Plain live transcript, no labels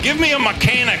Give me a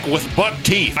mechanic with buck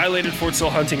teeth. Violated Fort Sill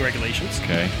hunting regulations.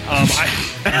 Okay.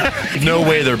 I No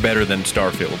way they're better than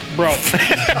Starfield. Bro,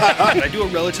 I do a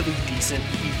relatively decent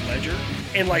Heath Ledger,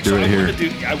 and like, so I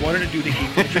wanted to do the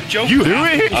Heath Ledger joke. You do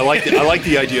it? I like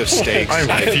the idea of stakes. I'm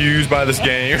confused by this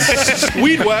game.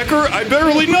 Weed whacker, I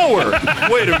barely know her.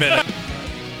 Wait a minute.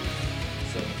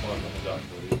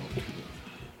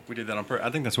 We did that on purpose.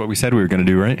 I think that's what we said we were going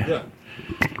to do, right? Yeah.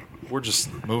 We're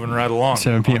just moving right along.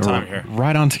 7 p.m. Time here.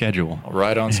 Right on schedule.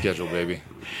 Right on schedule, baby.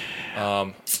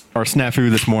 Our snafu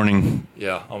this morning.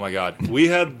 Yeah. Oh my God. We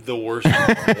had the worst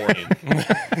morning.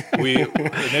 We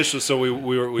initially,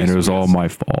 And it was all my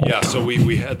fault. Yeah. So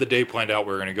we had the day planned out.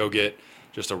 We were going to go get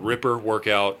just a ripper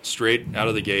workout straight out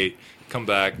of the gate, come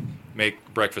back,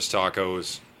 make breakfast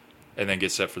tacos, and then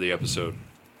get set for the episode.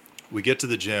 We get to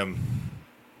the gym.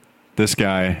 This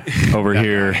guy over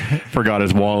here forgot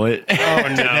his wallet. Oh,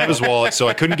 didn't have his wallet, so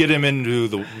I couldn't get him into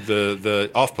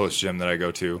the off-post gym that I go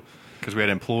to. Because we had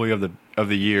employee of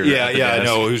the year. Yeah, I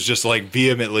know. Who's just like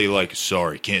vehemently like,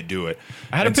 sorry, can't do it.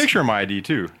 I had a picture of my ID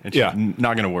too. It's just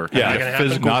not going to work. Yeah,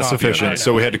 physical not sufficient.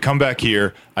 So we had to come back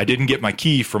here. I didn't get my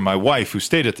key from my wife who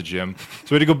stayed at the gym, so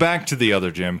we had to go back to the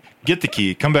other gym, get the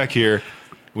key, come back here.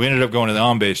 We ended up going to the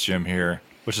on-base gym here,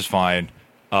 which is fine,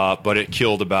 but it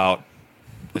killed about,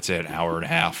 let's say, an hour and a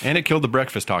half. And it killed the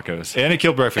breakfast tacos. And it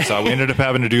killed breakfast. We ended up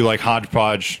having to do like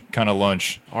hodgepodge kind of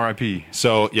lunch. R.I.P.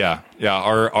 So yeah.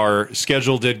 Our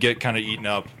schedule did get kind of eaten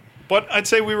up, but I'd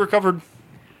say we recovered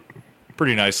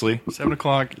pretty nicely. 7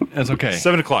 o'clock. That's okay.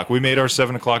 7 o'clock. We made our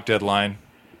 7 o'clock deadline.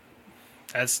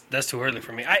 That's too early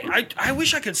for me. I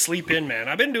wish I could sleep in, man.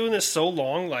 I've been doing this so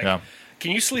long. Like,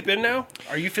 Can you sleep in now?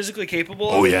 Are you physically capable?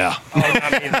 Oh yeah.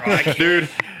 I mean, bro, I can't. Dude.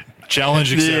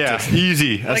 Challenge accepted. Yeah,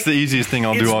 easy. That's the easiest thing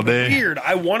I'll do all day. It's weird.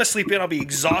 I want to sleep in. I'll be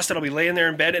exhausted. I'll be laying there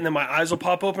in bed, and then my eyes will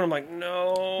pop open. I'm like,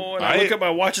 no. And I look at my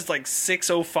watch. It's like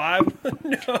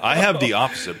 6:05. No. I have the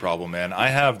opposite problem, man. I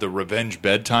have the revenge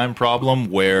bedtime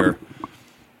problem where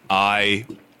I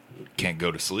can't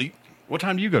go to sleep. What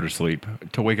time do you go to sleep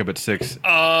to wake up at 6?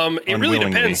 It really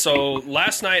depends. So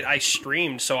last night I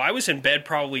streamed, so I was in bed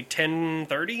probably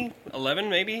 10:30, 11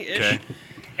 maybe-ish. Okay.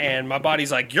 And my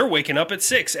body's like, you're waking up at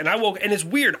 6. And I woke, and it's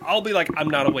weird. I'll be like, I'm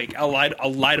not awake. I'll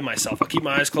lie to myself. I'll keep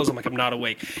my eyes closed. I'm like, I'm not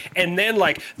awake. And then,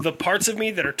 like, the parts of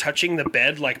me that are touching the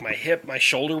bed, like my hip, my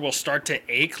shoulder, will start to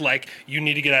ache. Like, you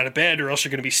need to get out of bed or else you're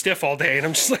going to be stiff all day. And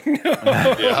I'm just like, no,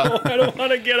 I don't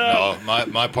want to get up. No,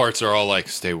 my parts are all like,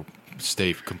 stay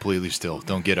completely still.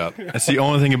 Don't get up. That's the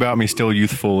only thing about me still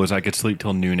youthful is I could sleep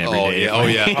till noon every day. Yeah. Oh,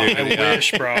 yeah. Dude, I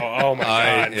wish, bro. Oh, my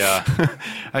God. Yeah.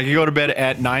 I could go to bed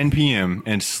at 9 p.m.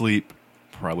 and sleep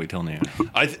probably till noon.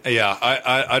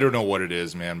 I don't know what it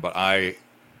is, man, but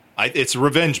it's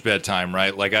revenge bedtime,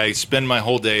 right? Like, I spend my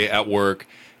whole day at work,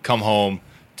 come home,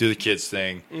 do the kids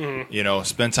thing,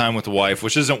 spend time with the wife,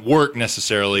 which isn't work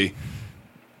necessarily,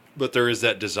 but there is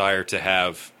that desire to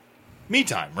have me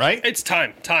time, right? It's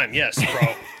time, yes,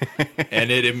 bro.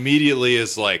 And it immediately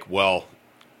is like, well,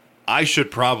 I should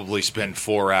probably spend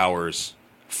 4 hours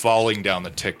falling down the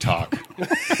TikTok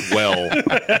well,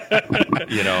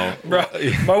 Bro,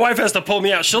 my wife has to pull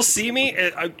me out. She'll see me.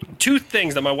 Two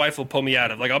things that my wife will pull me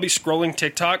out of. Like, I'll be scrolling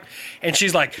TikTok, and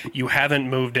she's like, you haven't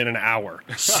moved in an hour.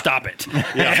 Stop it.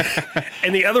 Yeah.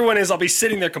 And the other one is I'll be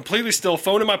sitting there completely still,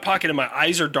 phone in my pocket, and my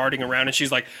eyes are darting around, and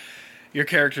she's like, your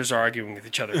characters are arguing with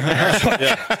each other.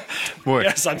 Boy,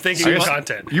 yes, I'm thinking of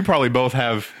content. You probably both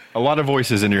have a lot of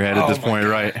voices in your head at this point,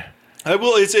 right?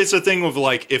 It's a thing of,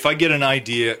 like, if I get an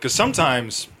idea, because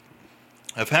sometimes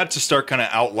I've had to start kind of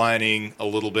outlining a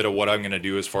little bit of what I'm going to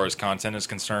do as far as content is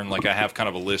concerned. Like, I have kind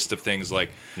of a list of things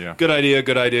like, good idea,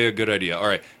 good idea, good idea. All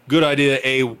right, good idea,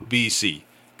 A, B, C.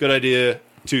 Good idea,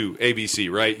 2, A, B, C,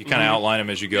 right? You kind of outline them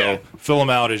as you go, fill them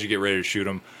out as you get ready to shoot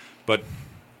them. But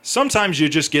sometimes you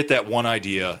just get that one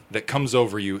idea that comes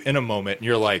over you in a moment, and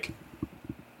you're like,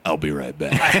 I'll be right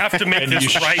back. I have to make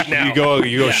this right now. You go. Do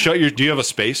you have a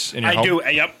space in your home? I do.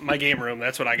 Yep, my game room.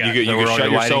 That's what I got. You can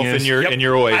shut yourself in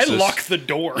your oasis. I lock the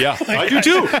door. Yeah, I do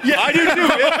too. I do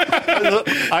too.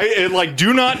 I like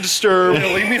do not disturb.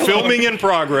 Filming in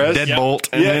progress. Deadbolt.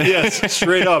 Yes,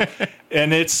 straight up.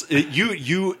 And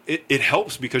it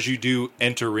helps because you do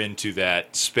enter into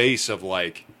that space of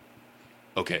like,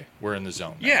 okay, we're in the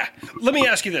zone now. Yeah. Let me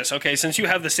ask you this, okay? Since you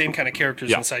have the same kind of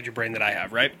characters inside your brain that I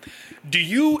have, right? Do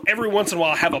you every once in a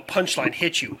while have a punchline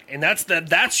hit you? And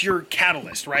that's your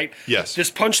catalyst, right? Yes. This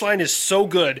punchline is so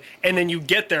good, and then you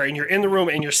get there, and you're in the room,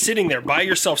 and you're sitting there by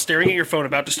yourself staring at your phone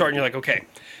about to start, and you're like, okay,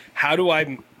 how do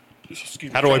I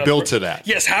excuse me, How do I build to that?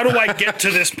 Yes, how do I get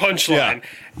to this punchline?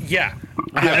 Yeah.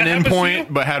 I have an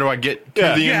endpoint, but how do I get to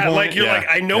the endpoint? Like you're like,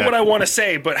 I know what I want to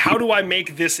say, but how do I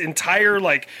make this entire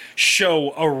like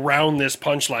show around this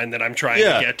punchline that I'm trying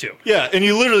to get to? Yeah, and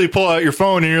you literally pull out your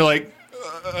phone and you're like,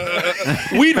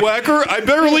 weed whacker, I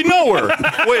barely know her.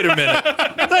 Wait a minute,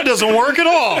 that doesn't work at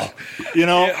all. You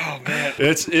know, Oh man,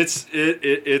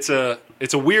 it's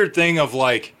a weird thing of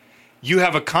like, you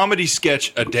have a comedy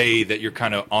sketch a day that you're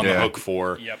kind of on the hook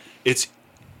for. Yep. It's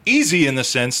easy in the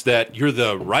sense that you're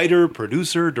the writer,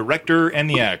 producer, director, and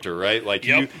the actor, right? Like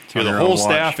you're the whole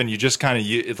staff, and you just kind of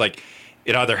it's like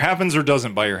it either happens or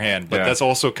doesn't by your hand. But that's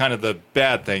also kind of the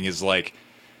bad thing is like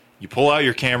you pull out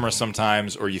your camera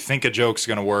sometimes, or you think a joke's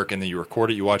going to work, and then you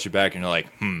record it, you watch it back, and you're like,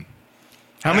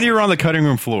 How many are on the cutting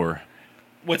room floor?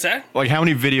 what's that? Like, how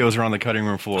many videos are on the cutting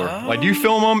room floor? Like, do you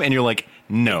film them and you're like,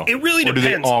 no? It really or do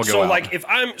depends. they all go so out? like if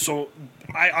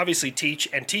I obviously teach,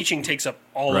 and teaching takes up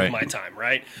all of my time,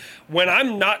 right? When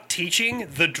I'm not teaching,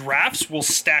 the drafts will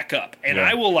stack up, and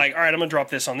I will like, all right, I'm gonna drop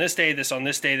this on this day, this on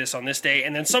this day, this on this day,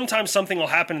 and then sometimes something will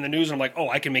happen in the news, and I'm like, oh,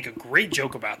 I can make a great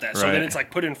joke about that. So then it's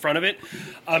like put in front of it.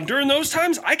 During those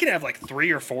times, I can have like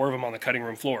 3 or 4 of them on the cutting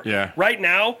room floor. Yeah. Right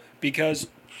now, because.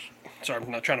 Sorry,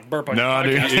 I'm not trying to burp on No,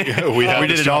 your podcast. dude. we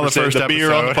did it all the first The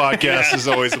beer on the episode. podcast is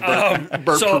always a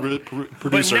burp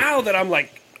producer. But now that I'm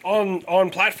like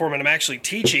on platform and I'm actually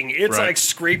teaching, it's like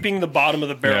scraping the bottom of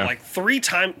the barrel like 3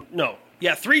 times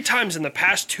in the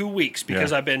past 2 weeks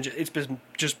because it's been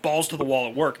just balls to the wall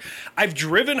at work. I've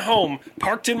driven home,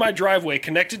 parked in my driveway,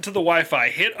 connected to the Wi-Fi,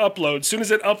 hit upload. As soon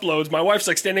as it uploads, my wife's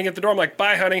like standing at the door. I'm like,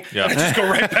 bye, honey. Yeah. And I just go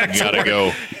right back to Gotta work.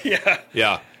 go.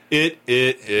 Yeah.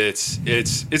 It's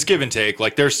give and take.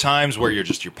 Like there's times where you're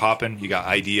popping. You got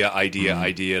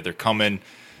idea. They're coming.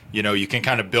 You know, you can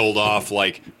kind of build off.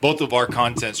 Like both of our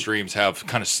content streams have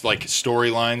kind of like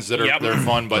storylines that are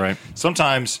fun. But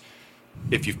sometimes,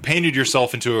 if you've painted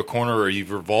yourself into a corner or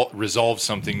you've resolved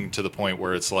something to the point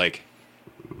where it's like,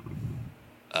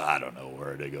 I don't know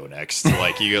where to go next.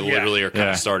 Like you literally are kind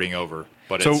of starting over.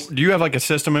 But so do you have like a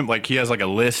system? Like he has like a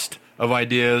list of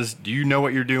ideas. Do you know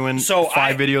what you're doing 5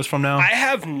 videos from now? I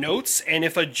have notes, and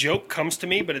if a joke comes to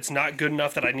me, but it's not good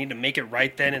enough that I need to make it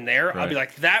right then and there, I'll be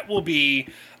like, that will be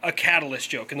a catalyst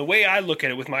joke. And the way I look at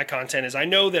it with my content is I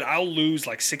know that I'll lose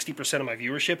like 60% of my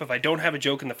viewership if I don't have a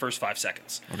joke in the first 5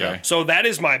 seconds. Okay. So that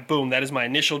is my boom. That is my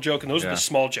initial joke, and those are the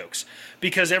small jokes.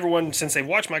 Because everyone, since they've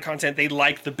watched my content, they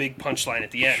like the big punchline at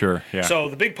the end. Sure, yeah. So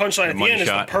the big punchline at the money end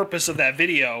shot. is the purpose of that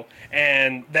video,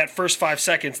 and that first 5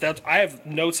 seconds, I have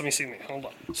notes. Let me see. Hold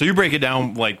on. So you break it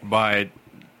down like by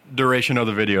duration of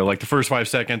the video. Like the first 5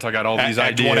 seconds, I got all these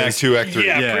act ideas. 1, Act 2, Act 3.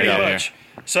 Yeah, pretty much.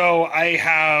 So I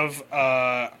have.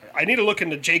 I need to look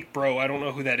into Jake Bro. I don't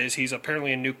know who that is. He's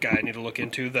apparently a nuke guy. I need to look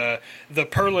into the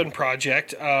Perlin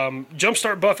project.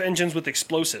 Jumpstart buff engines with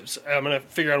explosives. I'm gonna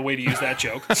figure out a way to use that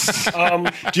joke.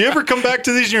 Do you ever come back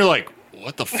to these and you're like,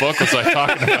 what the fuck was I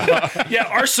talking about? Yeah,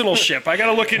 Arsenal ship. I got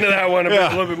to look into that one a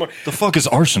little bit more. The fuck is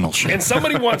Arsenal shit? And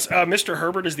somebody wants Mr.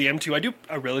 Herbert is the M2. I do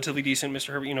a relatively decent Mr.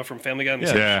 Herbert, from Family Guy.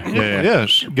 Yeah.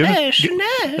 Yes. Nice.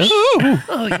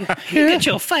 Oh, you get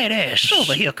your fat ass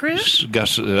over here, Chris.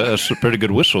 That's a pretty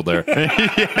good whistle there.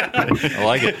 I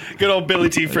like it. Good old Billy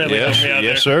T. Friendly.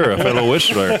 Yes, sir. A fellow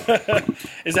whistler.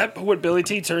 Is that what Billy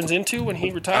T. turns into when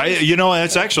he retires?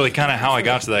 That's actually kind of how I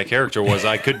got to that character. Was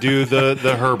I could do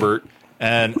the Herbert,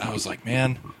 and I was like,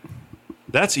 man,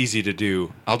 that's easy to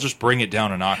do. I'll just bring it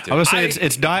down an octave. I was saying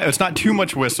it's not too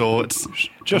much whistle. It's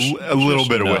just a little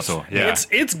bit of enough. whistle. Yeah,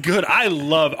 it's good. I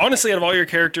love, honestly, out of all your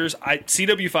characters,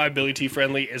 CW5 Billy T.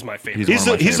 Friendly is my favorite.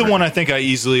 He's the one I think I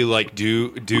easily like do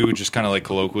just kind of like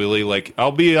colloquially. Like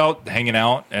I'll be out hanging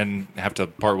out and have to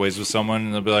part ways with someone,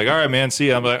 and they'll be like, "All right, man, see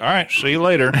you." I'm like, "All right, see you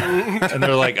later," and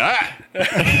they're like, "Ah."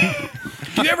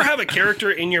 Do you ever have a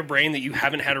character in your brain that you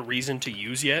haven't had a reason to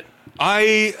use yet?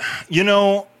 I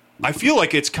feel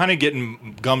like it's kind of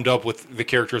getting gummed up with the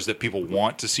characters that people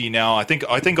want to see now. I think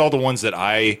all the ones that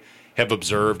I have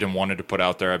observed and wanted to put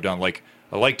out there, I've done. Like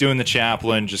I like doing the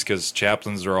chaplain just because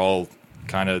chaplains are all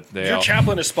kind of. Your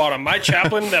chaplain is spot on. My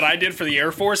chaplain that I did for the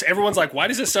Air Force, everyone's like, "Why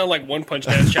does it sound like One Punch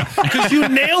Man's chaplain?" Because you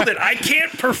nailed it. I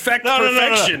can't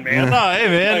perfection, man. No,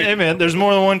 hey man, there's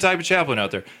more than one type of chaplain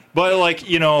out there. But like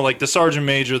the sergeant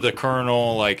major, the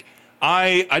colonel, like.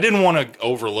 I didn't want to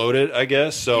overload it, I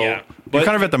guess. So, but you're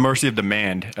kind of at the mercy of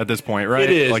demand at this point, right? It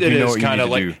is. Like, it know is what you kind of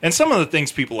need to like, do. and some of the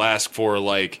things people ask for,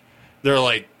 like they're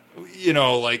like,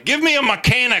 give me a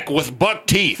mechanic with buck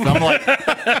teeth. I'm like,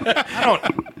 I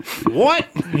don't. What?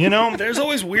 There's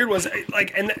always weird ones.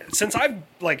 Like, and since I've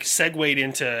like segued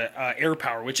into air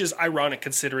power, which is ironic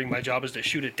considering my job is to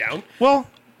shoot it down. Well.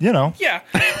 you know, Yeah.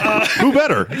 who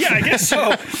better? Yeah, I guess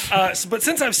so. But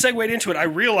since I've segued into it, I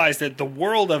realized that the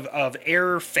world of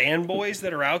air fanboys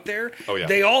that are out there,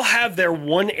 they all have their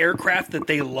one aircraft that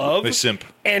they love. They simp.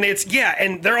 And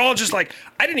and they're all just like,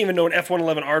 I didn't even know an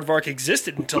F-111 Aardvark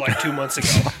existed until like 2 months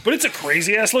ago. But it's a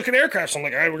crazy-ass looking aircraft. So I'm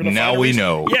like, all right, we're going to Now we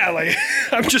know. Yeah, like,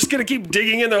 I'm just going to keep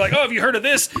digging in. They're like, oh, have you heard of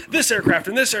this aircraft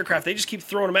and this aircraft? They just keep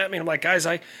throwing them at me. And I'm like, guys,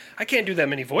 I can't do that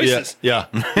many voices. Yeah.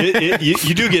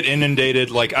 You do get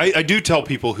inundated. Like, I do tell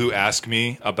people who ask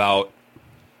me about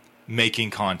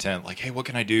making content, like, hey, what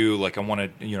can I do? Like, I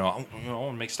want to, I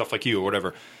want to make stuff like you or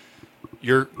whatever.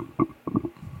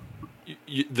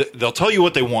 They'll tell you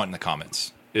what they want in the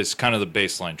comments. Is kind of the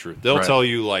baseline truth. They'll tell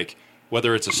you, like,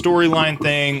 whether it's a storyline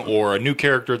thing or a new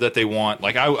character that they want.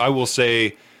 Like, I will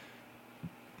say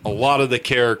a lot of the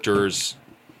characters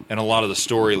and a lot of the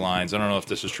storylines, I don't know if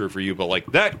this is true for you, but like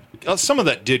that, some of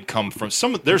that did come from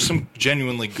there's some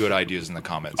genuinely good ideas in the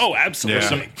comments. Oh,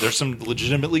 absolutely. Yeah. There's some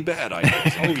legitimately bad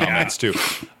ideas in the comments too.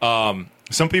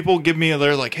 Some people give me,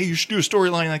 they're like, hey, you should do a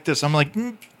storyline like this. I'm like,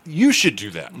 you should do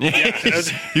that.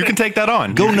 You can take that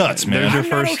on. Go nuts, man. I'm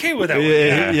not okay with that one.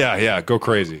 Yeah, go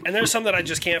crazy. And there's some that I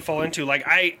just can't fall into. Like,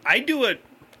 I do it.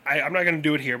 I'm not going to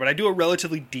do it here, but I do a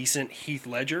relatively decent Heath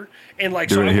Ledger, and like,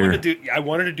 so I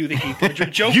wanted to do the Heath Ledger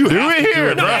joke. You do it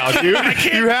here, now, dude.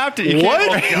 You have to. You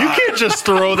can't just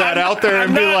throw that out there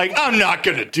and be like, I'm not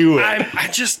going to do it. I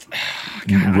just,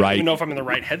 God, I don't even know if I'm in the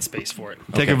right headspace for it.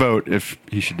 Take a vote if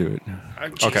he should do it.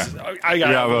 Okay. I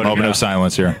got a moment of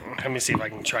silence here. Let me see if I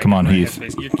can try. Come on, Heath.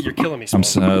 You're killing me. I'm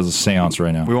a seance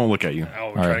right now. We won't look at you. Oh,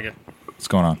 we're trying to get. What's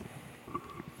going on?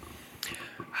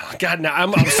 God, now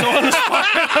I'm so on the spot,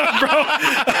 bro.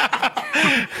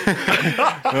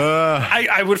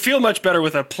 I would feel much better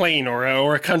with a plane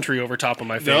or a country over top of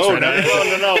my face. No.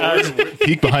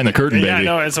 Peek behind the curtain, baby. Yeah,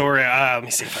 no, it's over. Let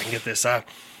me see if I can get this.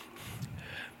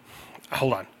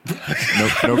 Hold on.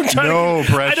 No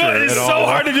pressure. I know, it's at so all.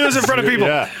 hard to do this in front of people.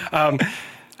 Yeah.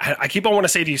 I keep on wanting to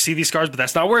say, do you see these scars? But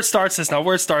that's not where it starts. That's not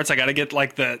where it starts. I got to get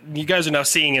like you guys are now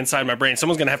seeing inside my brain.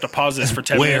 Someone's going to have to pause this for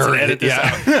 10 minutes and edit this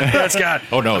out. That's God.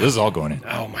 Oh, no, this is all going in.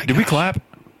 Oh, my God. Did we clap?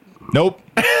 Nope.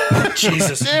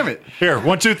 Jesus. Damn it. Here,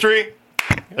 1, 2, 3.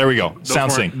 There we go.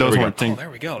 Sound sync. Those There we weren't go. sync.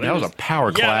 There we go. That was a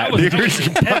power clap. That was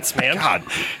intense, man. God,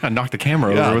 I knocked the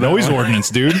camera Yeah, over. noise ordinance,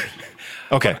 dude.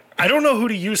 Okay. I don't know who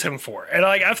to use him for. And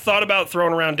like, I've thought about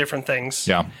throwing around different things.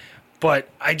 Yeah. But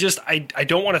I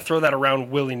don't want to throw that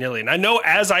around willy-nilly. And I know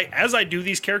as I do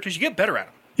these characters, you get better at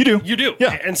them. You do.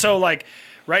 Yeah. And so, like,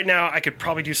 right now, I could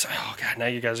probably do oh, God, now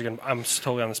you guys are going to... I'm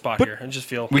totally on the spot here. I just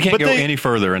feel... We can't go any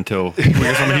further until we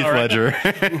get some Heath Ledger.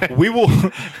 We will...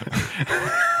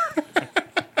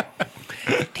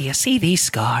 Do you see these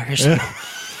scars?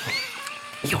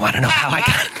 You want to know how I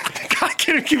got... God, I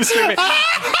can't even keep a straight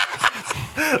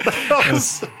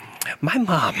face. My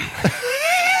mom...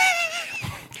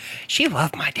 She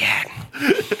loved my dad,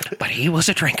 but he was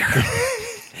a drinker.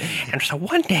 And so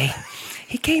one day,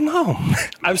 he came home.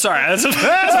 I'm sorry. That's good.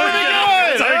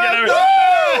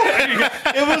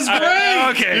 It was great.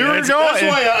 Okay. You were going. That's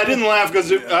why I didn't laugh,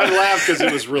 because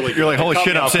it was really good. You're like, holy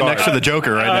shit, I'm sitting next to the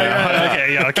Joker right now.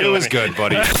 Okay, yeah. It was good,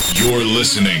 buddy. You're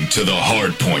listening to The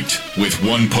Hardpoint with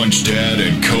One Punch Dad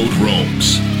and Code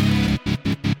Romes.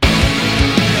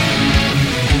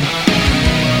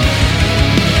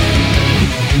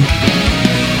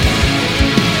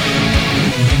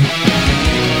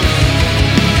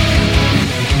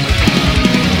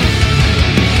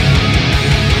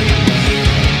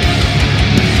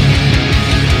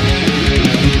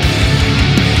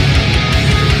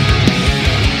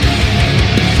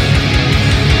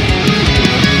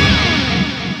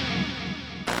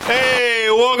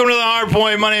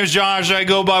 My name's Josh. I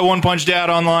go by One Punch Dad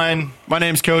online. My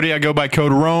name's Cody. I go by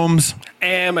Code Romes.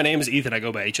 And my name is Ethan. I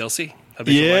go by HLC.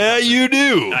 Yeah, you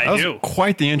do. That was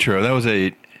quite the intro. That was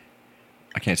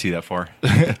I can't see that far.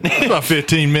 About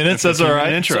 15 minutes. That's all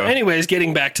right. Intro. So anyways,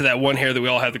 getting back to that one hair that we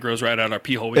all have that grows right out our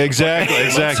pee hole.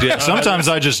 Exactly. Yeah. Sometimes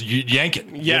I just yank it.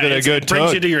 Yeah, give it a good it brings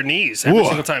tug. you to your knees every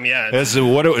single time. Yeah.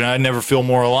 I never feel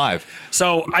more alive.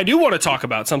 So I do want to talk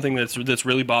about something that's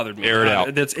really bothered me. Air it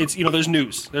out. It's there's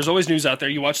news. There's always news out there.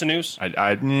 You watch the news?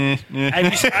 I don't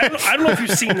know if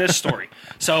you've seen this story.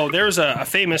 So there's a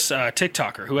famous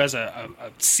TikToker who has a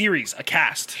series, a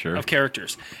cast of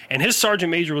characters, and his sergeant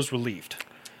major was relieved.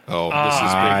 Oh, this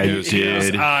is big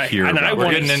news.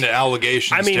 We're getting into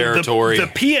allegations territory. The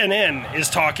PNN is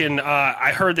talking.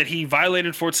 I heard that he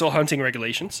violated Fort Sill hunting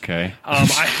regulations. I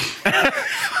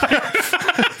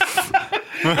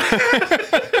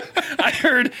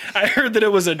heard that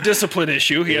it was a discipline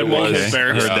issue. He had multiple bears.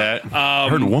 I heard that. I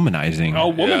heard womanizing.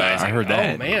 Oh, womanizing. Yeah, I heard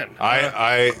that. Oh, man.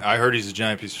 I heard he's a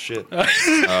giant piece of shit.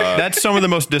 That's some of the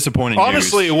most disappointing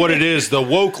Honestly, news. what it is, the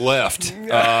woke left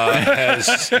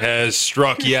has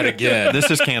struck yet again.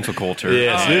 This is cancel culture.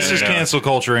 Yes, this is cancel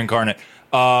culture incarnate.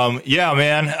 Yeah,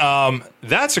 man,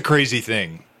 that's a crazy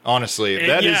thing. Honestly,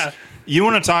 that is. You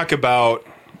want to talk about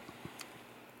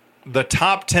the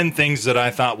top 10 things that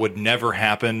I thought would never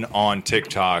happen on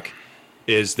TikTok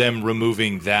is them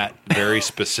removing that very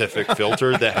specific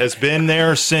filter that has been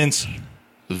there since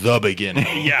the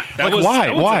beginning. Yeah, Like, why?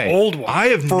 That was Why? an old one. I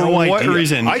have For no what idea.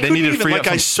 reason? I They couldn't needed to even, free like, up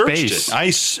some I searched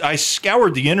space. it. I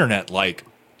scoured the internet. Like,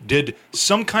 did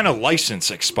some kind of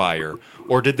license expire,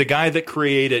 or did the guy that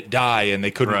created it die and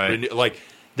they couldn't? Right. Like,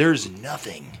 there's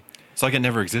nothing. It's like it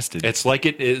never existed. It's like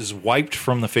it is wiped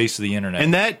from the face of the internet.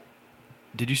 And that.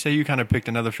 Did you say you kind of picked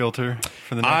another filter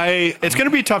for the next? I It's going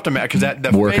to be tough to match because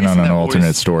that Working face on and an that alternate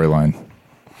voice- storyline.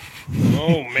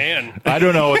 Oh, man. I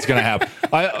don't know what's gonna happen.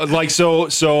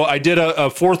 So I did a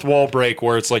fourth wall break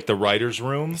where it's like the writer's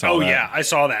room. Oh, yeah. I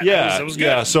saw that. Yeah, That was good.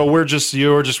 yeah. So you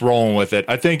were just rolling with it.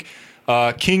 I think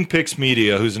King Picks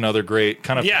Media, who's another great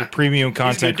kind of premium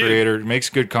content creator, makes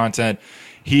good content.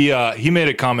 He made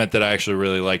a comment that I actually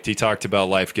really liked. He talked about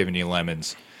life giving you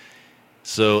lemons.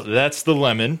 So that's the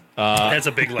lemon. That's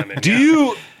a big lemon. Do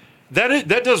you?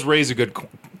 That does raise a good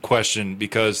question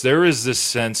because there is this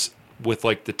sense with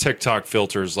like the TikTok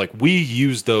filters, like we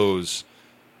use those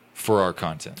for our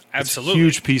content. Absolutely, it's a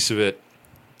huge piece of it.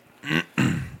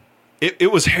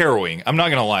 It was harrowing. I'm not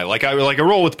gonna lie. Like I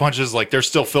roll with the punches. Like there's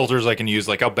still filters I can use.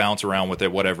 Like I'll bounce around with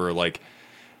it. Whatever. Like,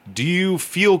 do you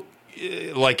feel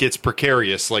like it's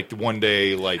precarious? Like one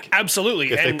day, like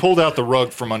absolutely, if they pulled out the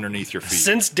rug from underneath your feet.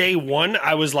 Since day one,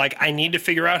 I was like, I need to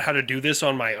figure out how to do this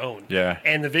on my own. Yeah,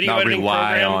 and the video Not editing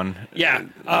rely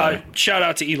program. on, shout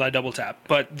out to Eli Double Tap,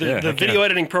 but the video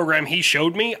editing program he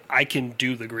showed me, I can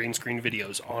do the green screen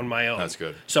videos on my own. That's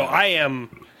good. So I am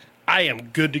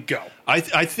good to go. I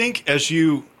think as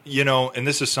you know, and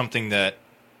this is something that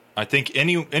I think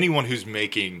anyone who's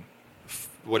making,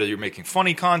 whether you're making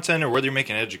funny content or whether you're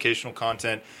making educational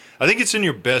content, I think it's in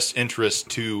your best interest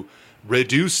to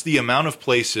reduce the amount of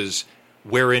places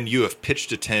wherein you have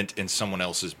pitched a tent in someone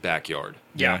else's backyard.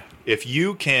 Yeah. If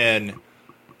you can,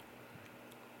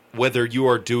 whether you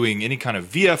are doing any kind of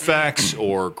VFX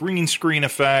or green screen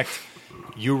effect,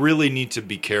 you really need to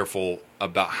be careful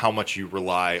about how much you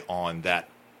rely on that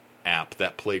app,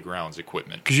 that Playgrounds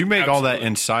equipment. Because you make all that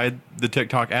inside the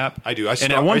TikTok app. I do. I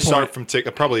start from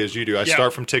TikTok, probably as you do. I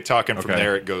start from TikTok, and from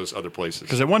there it goes other places.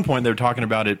 Because at one point they were talking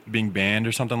about it being banned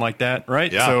or something like that,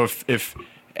 right? Yeah. So if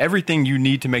everything you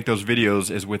need to make those videos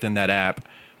is within that app,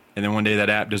 and then one day that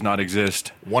app does not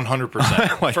exist,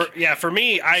 100%. For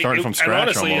me, starting from scratch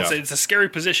honestly, almost. it's a scary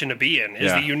position to be in. Is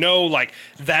that like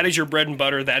that is your bread and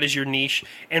butter, that is your niche,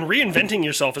 and reinventing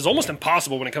yourself is almost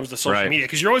impossible when it comes to social media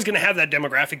because you're always going to have that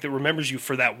demographic that remembers you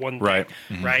for that one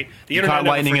thing, right? The you caught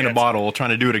lightning in a bottle, trying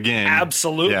to do it again.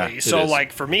 Absolutely. Yeah, so,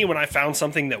 like for me, when I found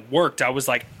something that worked, I was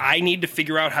like, I need to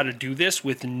figure out how to do this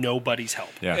with nobody's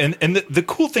help. Yeah. And the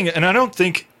cool thing, and I don't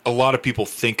think a lot of people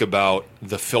think about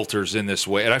the filters in this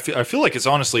way, and I feel like it's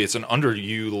an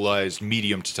underutilized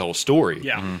medium to tell a story.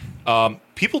 Yeah.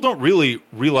 People don't really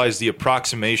realize the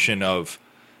approximation of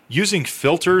using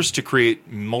filters to create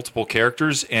multiple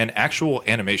characters and actual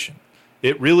animation.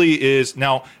 It really is.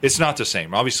 Now, it's not the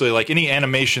same. Obviously, like any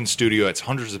animation studio, it's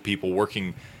hundreds of people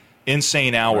working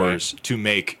insane hours to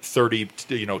make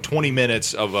 20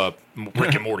 minutes of a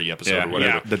Rick and Morty episode or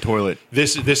whatever. Yeah. The toilet.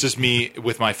 This is me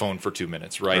with my phone for 2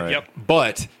 minutes, right? Yep.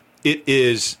 But it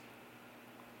is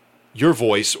your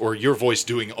voice or your voice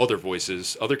doing other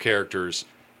voices, other characters,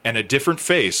 and a different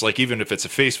face. Like even if it's a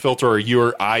face filter or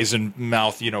your eyes and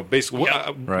mouth, basically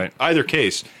either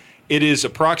case, it is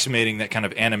approximating that kind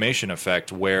of animation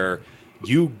effect where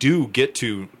you do get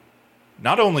to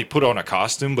not only put on a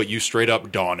costume, but you straight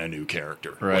up don a new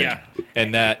character. Right. Yeah.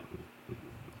 And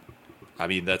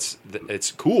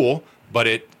it's cool,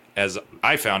 but as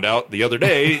I found out the other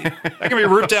day, that can be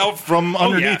ripped out from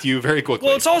underneath you very quickly.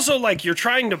 Well, it's also like you're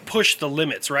trying to push the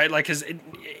limits, right? Like, because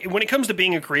when it comes to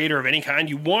being a creator of any kind,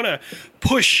 you want to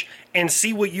push and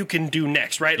see what you can do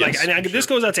next, right? Yes, This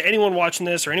goes out to anyone watching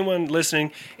this or anyone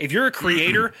listening. If you're a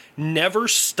creator, never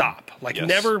stop.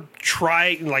 Never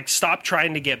try. Stop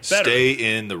trying to get better. Stay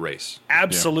in the race.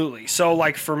 Absolutely. Yeah.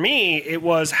 So, for me, it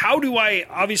was how do I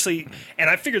obviously, and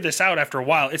I figured this out after a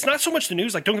while. It's not so much the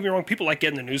news. Like, don't get me wrong, people like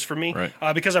getting the news from me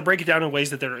because I break it down in ways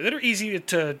that are easy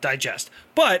to digest.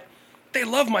 But they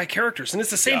love my characters, and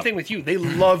it's the same thing with you. They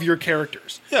love your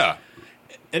characters. Yeah,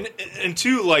 and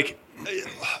two,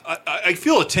 I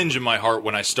feel a tinge in my heart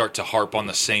when I start to harp on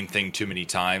the same thing too many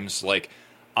times. Like,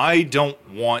 I don't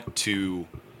want to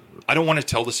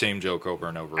tell the same joke over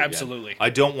and over again. Absolutely. I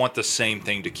don't want the same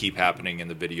thing to keep happening in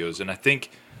the videos. And I think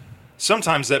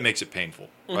sometimes that makes it painful,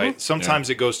 right? Sometimes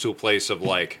it goes to a place of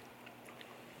like,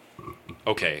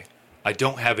 okay, I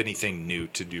don't have anything new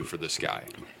to do for this guy.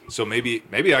 So maybe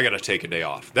I got to take a day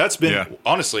off. That's been,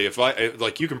 honestly, if I,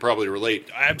 like, you can probably relate.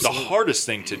 Absolutely. The hardest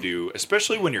thing to do,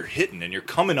 especially when you're hitting and you're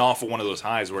coming off of one of those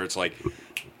highs where it's like,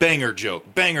 banger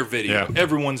joke, banger video,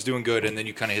 everyone's doing good, and then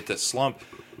you kind of hit that slump.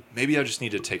 Maybe I just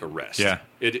need to take a rest. Yeah.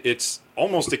 It's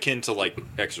almost akin to, like,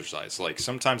 exercise. Like,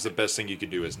 sometimes the best thing you can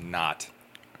do is not.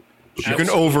 You can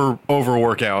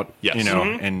overwork out, Yes. you know,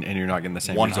 and you're not getting the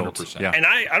same 100%. results. Yeah. And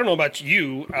I don't know about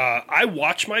you. I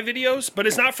watch my videos, but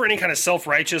it's not for any kind of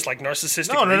self-righteous, like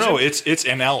narcissistic reason. No. It's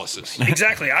analysis.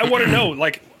 Exactly. I want to know,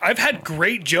 like, I've had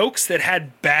great jokes that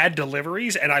had bad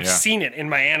deliveries, and I've seen it in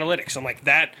my analytics. I'm like,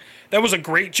 that was a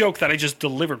great joke that I just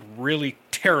delivered really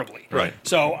terribly. Right.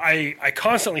 So I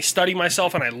constantly study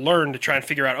myself, and I learn to try and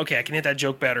figure out, okay, I can hit that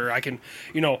joke better. I can,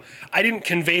 I didn't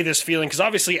convey this feeling, because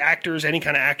obviously actors, any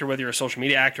kind of actor, whether you're a social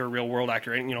media actor, a real world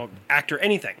actor, actor,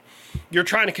 anything, you're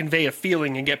trying to convey a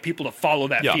feeling and get people to follow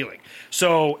that feeling.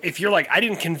 So if you're like, I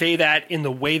didn't convey that in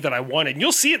the way that I wanted, and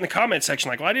you'll see it in the comment section,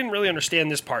 like, well, I didn't really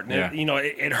understand this part. And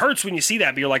it hurts when you see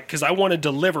that, but you're like, because I want to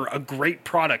deliver a great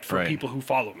product for people who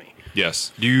follow me.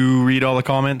 Yes. Do you read all the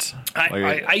comments?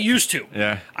 I used to.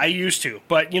 Yeah. I used to.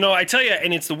 But, I tell you,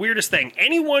 and it's the weirdest thing,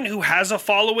 anyone who has a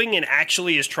following and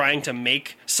actually is trying to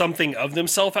make something of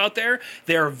themselves out there,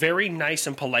 they are very nice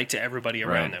and polite to everybody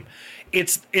around them.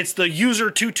 It's the user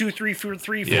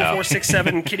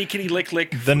 223434467 kitty kitty lick.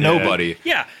 The nobody.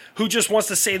 Yeah. Who just wants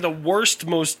to say the worst,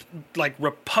 most, like,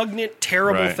 repugnant,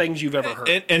 terrible things you've ever heard.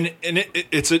 And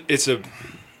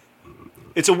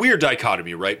it's a weird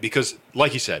dichotomy, right? Because,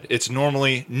 like you said, it's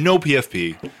normally no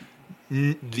PFP.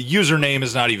 The username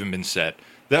has not even been set.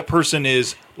 That person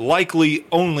is likely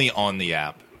only on the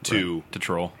app to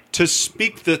troll, to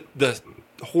speak the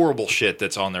horrible shit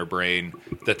that's on their brain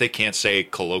that they can't say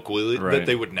colloquially, that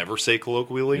they would never say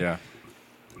colloquially. Yeah.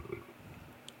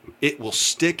 It will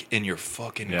stick in your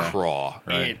fucking craw.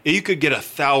 Right. You could get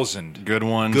 1,000 good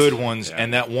ones,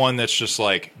 and that one that's just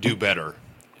like, do better.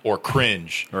 Or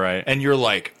cringe. Right. And you're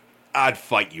like, I'd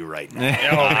fight you right now.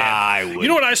 I would. You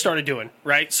know what I started doing,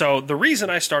 right? So the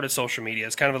reason I started social media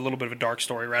is kind of a little bit of a dark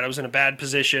story, right? I was in a bad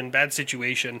position, bad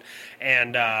situation,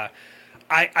 and I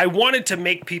wanted to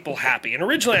make people happy. And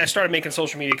originally I started making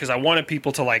social media because I wanted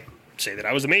people to, like, say that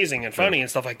I was amazing and funny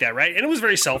and stuff like that, right? And it was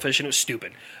very selfish and it was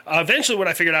stupid. Eventually what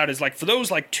I figured out is, like, for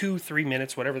those, like, 2-3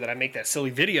 minutes, whatever, that I make that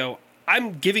silly video,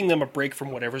 I'm giving them a break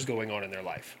from whatever's going on in their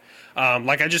life.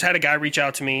 Like, I just had a guy reach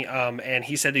out to me, and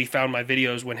he said that he found my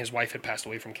videos when his wife had passed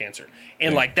away from cancer,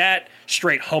 and like, that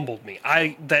straight humbled me.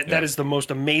 That is the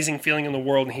most amazing feeling in the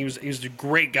world, and he was a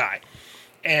great guy.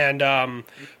 And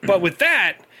but with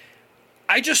that,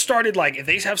 I just started, like, if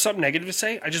they have something negative to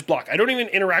say, I just block. I don't even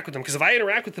interact with them, because if I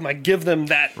interact with them, I give them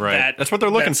that. Right. That's what they're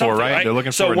looking for, right? They're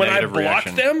looking for a negative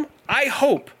reaction. So when I block them,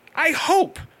 I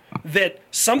hope that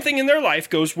something in their life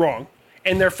goes wrong.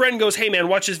 And their friend goes, hey, man,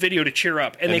 watch this video to cheer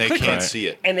up. And they click can't see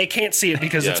it. And they can't see it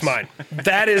because it's mine.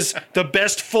 That is the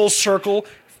best full circle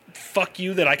fuck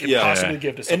you that I can possibly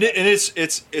give to someone. And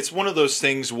it's one of those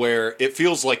things where it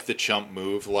feels like the chump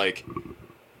move, like,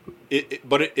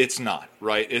 but it's not,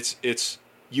 right? It's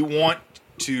you want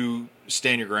to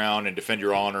stand your ground and defend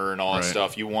your honor and all that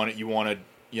stuff. You want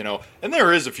to, and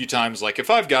there is a few times, like, if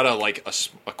I've got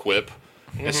a quip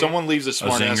and someone leaves a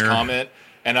smart ass comment,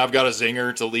 and I've got a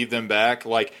zinger to leave them back,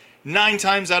 like, 9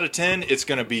 times out of 10, it's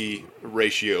going to be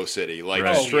ratio city.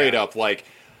 Like, straight up, like,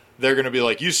 they're going to be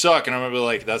like, you suck. And I'm going to be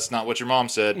like, that's not what your mom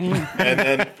said. And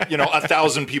then,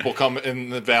 1,000 people come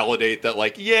and validate that,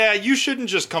 like, yeah, you shouldn't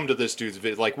just come to this dude's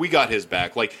video. Like, we got his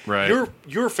back. Like,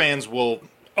 your fans will...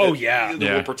 They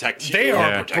will protect you. They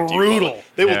are brutal.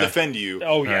 They will defend you.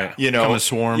 Oh, yeah. Come in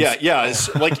swarms. Yeah.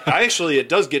 It's like, it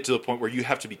does get to the point where you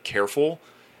have to be careful.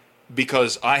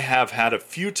 Because I have had a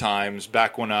few times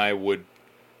back when I would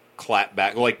clap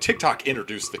back, like TikTok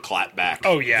introduced the clap back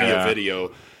via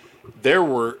video. There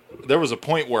was a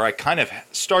point where I kind of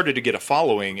started to get a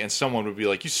following, and someone would be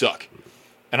like, "You suck,"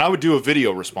 and I would do a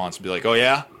video response and be like, "Oh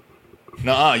yeah,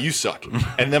 nuh-uh, you suck,"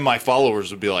 and then my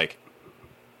followers would be like,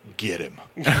 "Get him."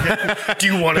 Do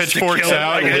you want us to kill him?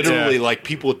 Out, literally, like,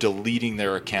 people deleting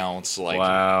their accounts,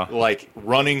 like, like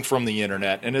running from the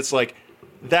internet, and it's like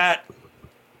that.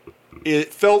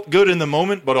 It felt good in the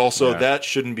moment, but also that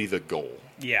shouldn't be the goal.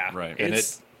 Yeah. Right. And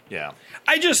Yeah.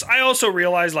 I also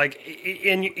realize, like,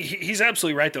 and he's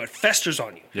absolutely right, though. It festers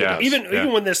on you. Yeah.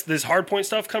 Even when this Hardpoint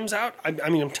stuff comes out, I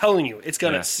mean, I'm telling you, it's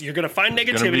gonna you're gonna find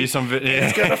negativity.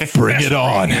 It's gonna bring it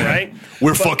on, right?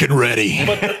 We're fucking ready.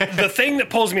 But the thing that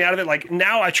pulls me out of it, like,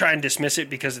 now I try and dismiss it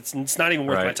because it's not even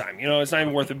worth my time. You know, it's not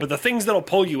even worth it. But the things that'll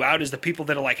pull you out is the people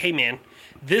that are like, hey, man,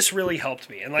 this really helped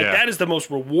me, and like that is the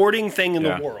most rewarding thing in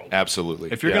the world.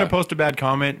 Absolutely. If you're gonna post a bad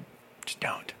comment, just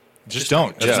don't. Just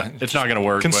don't. It's not going to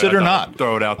work. Consider not.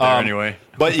 Throw it out there anyway.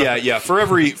 But yeah. For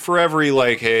every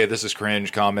like, hey, this is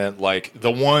cringe comment, like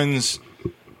the ones,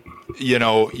 you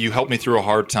know, you helped me through a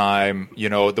hard time. You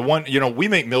know, the one, you know, we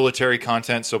make military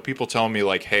content, so people tell me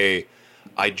like, hey,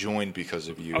 I joined because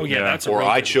of you. Oh yeah, that's or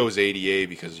I chose ADA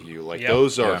because of you. Like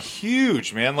those are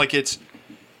huge, man. Like it's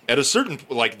at a certain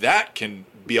like that can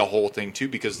be a whole thing too,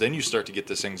 because then you start to get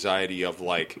this anxiety of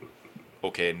like,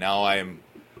 okay, now I'm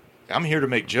here to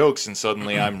make jokes, and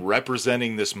suddenly I'm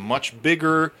representing this much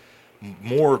bigger,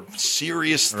 more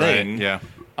serious thing. Right,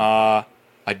 yeah.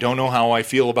 I don't know how I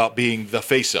feel about being the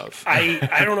face of.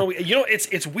 I don't know. You know,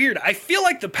 it's weird. I feel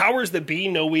like the powers that be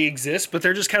know we exist, but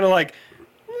they're just kind of like,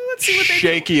 let's see what they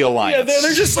shaky do. alliance. Yeah,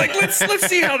 they're just like, let's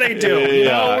see how they do. You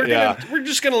know, we're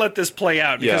just gonna let this play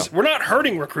out because we're not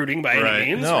hurting recruiting by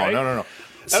any means. No.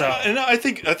 So, and I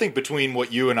think between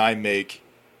what you and I make,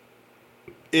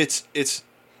 it's.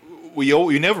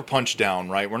 We never punch down,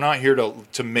 right? We're not here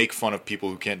to make fun of people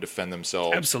who can't defend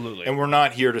themselves. Absolutely. And we're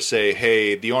not here to say,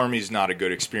 hey, the Army's not a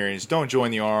good experience. Don't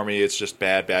join the Army. It's just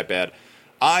bad.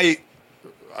 I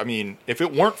mean, if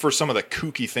it weren't for some of the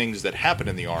kooky things that happen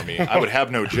in the Army, I would have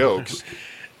no jokes.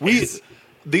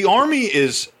 The Army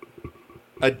is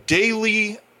a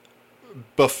daily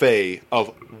buffet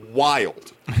of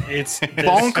wild, it's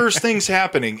bonkers things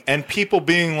happening, and people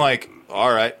being like,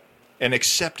 all right, and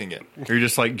accepting it. You're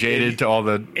just like jaded to all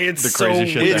the crazy so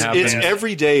shit that happens. It's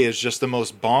every day is just the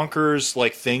most bonkers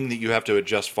like thing that you have to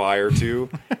adjust fire to,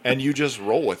 and you just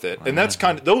roll with it. And that's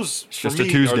kind of those. It's for just me,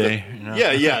 a Tuesday. Are the, you know?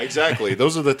 Yeah, exactly.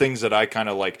 Those are the things that I kind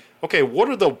of like. Okay, what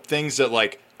are the things that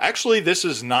like? Actually, this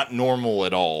is not normal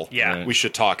at all. Yeah. We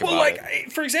should talk about like,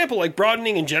 it. for example, like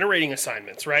broadening and generating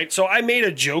assignments, right? So I made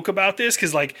a joke about this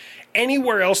because, like,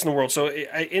 anywhere else in the world, so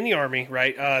in the Army,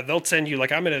 right, they'll send you,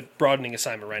 like, I'm in a broadening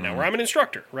assignment right now where I'm an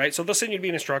instructor, right? So they'll send you to be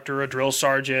an instructor, a drill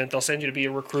sergeant, they'll send you to be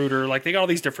a recruiter. Like, they got all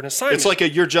these different assignments. It's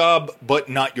like your job, but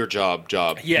not your job.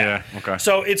 Yeah. Okay.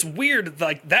 So it's weird,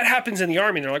 like, that happens in the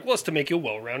Army, and they're like, well, it's to make you a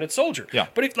well-rounded soldier. Yeah.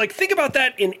 But, if, like, think about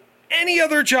that in any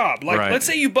other job. Like, Right. let's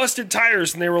say you busted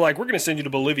tires and they were like, we're going to send you to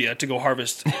Bolivia to go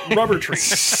harvest rubber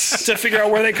trees to figure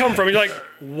out where they come from. And you're like,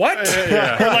 what?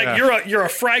 Or like, you're a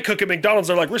fry cook at McDonald's.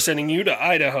 They're like, we're sending you to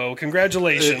Idaho.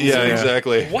 Congratulations. Yeah,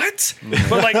 exactly. What?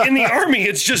 But like in the Army,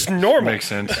 it's just normal. Makes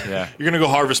sense. Yeah. You're gonna go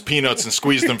harvest peanuts and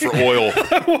squeeze them for oil.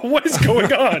 What is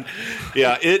going on?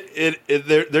 Yeah,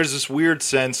 there's this weird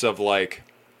sense of like,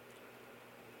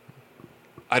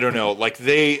 I don't know, like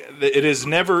it is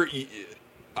never.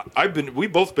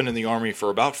 We've both been in the Army for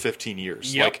about 15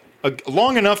 years, Yep. like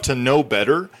long enough to know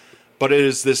better, but it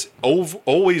is this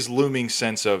always looming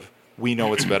sense of we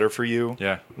know it's better for you.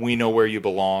 Yeah. We know where you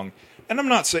belong. And I'm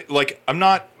not saying like I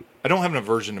don't have an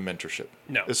aversion to mentorship.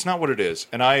 No. It's not what it is.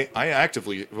 And I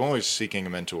actively am always seeking a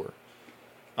mentor.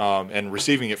 And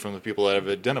receiving it from the people that have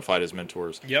identified as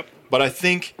mentors. Yep. But I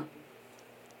think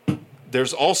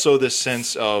there's also this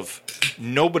sense of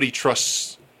nobody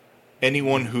trusts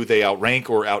anyone who they outrank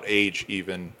or outage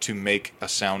even to make a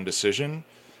sound decision,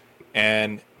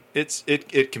 and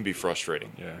it can be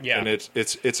frustrating. Yeah. And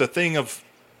it's a thing of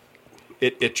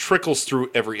it trickles through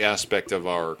every aspect of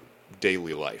our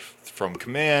daily life, from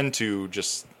command to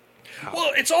just.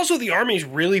 Well, it's also the Army's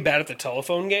really bad at the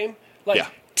telephone game. Like, Yeah.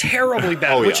 terribly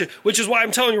bad. Oh, which is why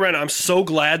I'm telling you right now, I'm so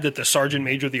glad that the Sergeant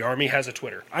Major of the Army has a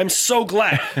Twitter. I'm so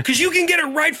glad. Because you can get it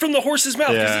right from the horse's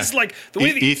mouth. Because it's like the way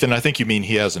Ethan, I think you mean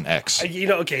he has an X. you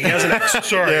know, okay, he has an X.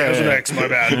 Sorry, he has an X, my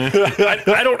bad.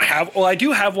 I don't have, well, I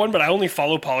do have one, but I only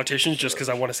follow politicians just because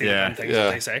I want to see the fun things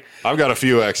that they say. I've got a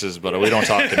few X's, but we don't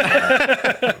talk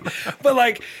anymore. But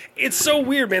like, it's so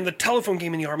weird, man. The telephone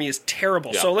game in the Army is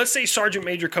terrible. Yeah. So let's say Sergeant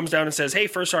Major comes down and says, hey,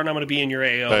 First Sergeant, I'm going to be in your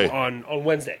AO on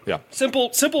Wednesday. Yeah. Simple,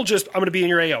 just, I'm going to be in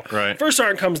your AO. Right. First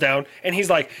Sergeant comes down and he's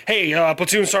like, hey,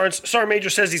 Platoon Sergeant Major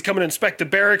says he's coming to inspect the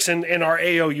barracks in our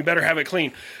AO. You better have it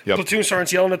clean. Yep. Platoon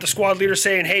Sergeant's yelling at the squad leader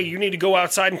saying, hey, you need to go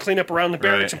outside and clean up around the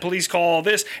barracks and police call all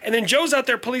this. And then Joe's out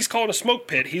there police calling a smoke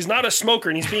pit. He's not a smoker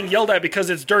and he's being yelled at because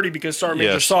it's dirty because Sergeant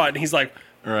Major saw it. And he's like,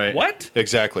 what?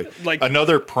 Exactly. Like,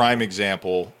 another prime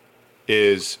example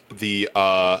is the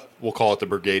we'll call it the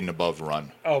brigade and above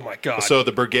run. Oh my god! So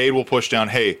the brigade will push down.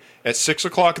 Hey, at 6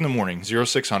 o'clock in the morning,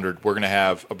 0600, we're going to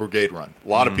have a brigade run. A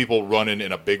lot of people running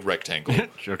in a big rectangle.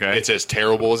 Okay. It's as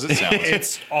terrible as it sounds.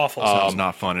 It's awful. Sounds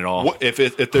not fun at all. If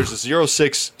there's a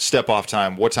 06 step off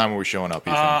time, what time are we showing up?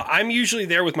 I'm usually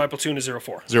there with my platoon at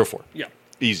 04. 04. Yeah,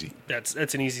 Easy. that's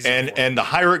an easy. 04. And the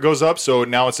higher it goes up, so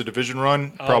now it's a division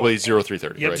run, probably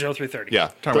 0330. Yep, right? 0330.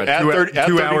 Yeah. Talking So about add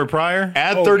 2 hour prior?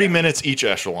 Add 30 minutes each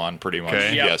echelon, pretty much.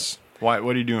 Okay. Yep. Yes. Why?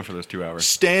 What are you doing for those 2 hours?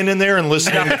 Standing there and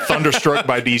listening to Thunderstruck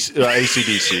by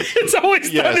AC/DC. It's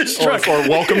always Yes, Thunderstruck. or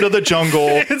Welcome to the Jungle,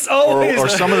 It's always or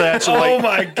some of that. So Oh like,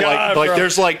 my God, like bro.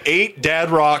 there's like 8 dad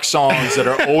rock songs that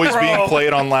are always being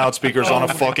played on loudspeakers on a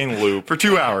fucking loop For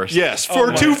 2 hours. Yes,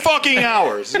 for 2 fucking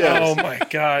hours. Yes. Oh my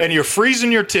god! And you're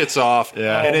freezing your tits off,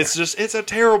 Yeah. and it's a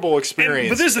terrible experience.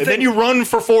 but this is the and then thing. you run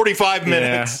for 45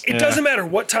 minutes. It doesn't matter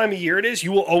what time of year it is,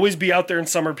 you will always be out there in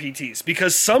summer PTs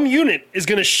because some unit is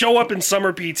going to show up in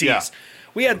summer PTs. Yeah.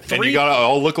 We had And 3. you gotta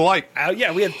all look alike.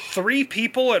 We had 3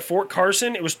 people at Fort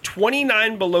Carson. It was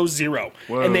 29 below zero,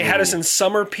 and they had us in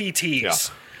summer PTs. Yeah.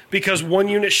 Because one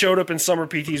unit showed up in summer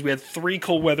PTs, we had 3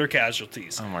 cold weather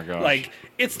casualties. Oh my gosh. Like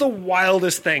it's the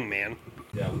wildest thing, man.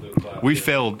 We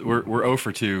failed. We're 0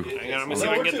 for 2. Hang on, I'm gonna see if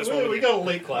I can get this one. We got a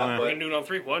late clap. We're gonna do it on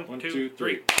 3. 1, 2,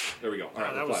 3. There we go. All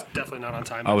right, That was definitely not on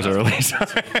time. I was early.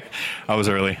 I was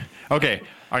early. Okay.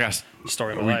 I got.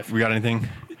 Story of my life. We got anything?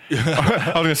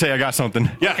 I was gonna say I got something.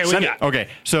 Yeah, Okay, we send got- it. Okay,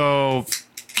 so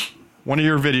one of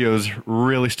your videos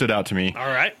really stood out to me. All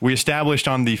right. We established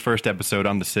on the first episode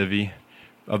on the civvy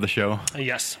of the show,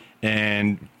 Yes.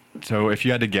 and so if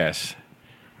you had to guess,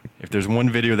 if there's one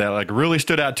video that like really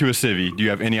stood out to a civvy, do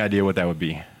you have any idea what that would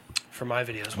be? For my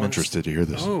videos. I'm interested to hear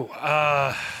this. Ooh,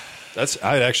 I'd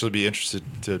actually be interested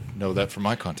to know that for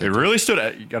my It content. really stood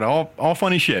out. You got all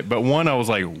funny shit, but one I was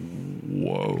like,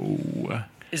 whoa.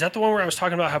 is that the one where I was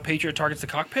talking about how Patriot targets the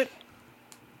cockpit?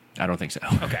 I don't think so.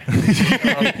 Okay.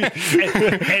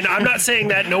 And I'm not saying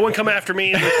that. No one come after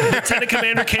me. Lieutenant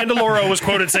Commander Candeloro was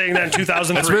quoted saying that in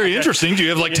 2003. That's very interesting. Do you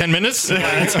have like 10 minutes?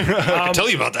 I can tell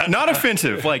you about that. Not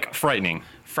offensive, like frightening.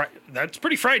 That's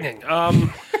pretty frightening.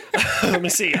 Let me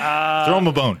see. Throw him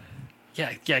a bone.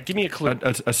 Yeah. Give me a clue.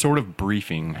 A sort of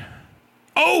briefing.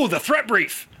 Oh, the threat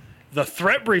brief. The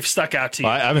threat brief stuck out to you.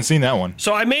 I haven't seen that one.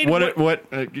 So I made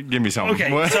Give me something.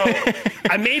 Okay, What? so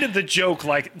I made it the joke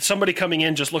like somebody coming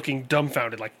in just looking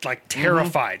dumbfounded, like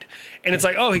terrified, and it's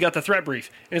like, oh, he got the threat brief,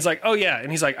 and it's like, oh yeah,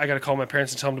 and he's like, I got to call my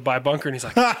parents and tell them to buy a bunker, and he's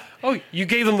like, oh, you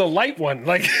gave them the light one,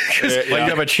 like, 'cause- Like you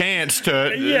have a chance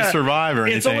to survive or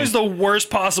anything. It's always the worst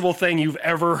possible thing you've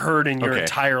ever heard in your Okay.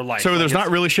 entire life. So Like, there's it's- not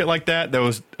really shit like that? That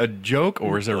was a joke,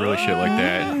 or is there really shit like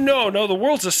that? No, the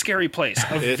world's a scary place.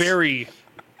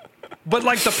 But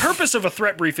like the purpose of a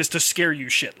threat brief is to scare you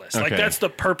shitless. Like Okay. that's the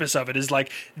purpose of it. Is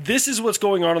like this is what's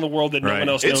going on in the world that no Right. one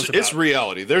else knows about. It's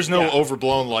reality. There's no Yeah.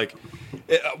 overblown like.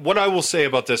 What I will say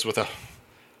about this,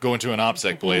 going to an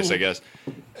OPSEC place, I guess,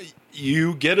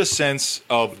 you get a sense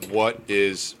of what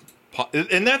is,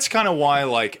 and that's kind of why,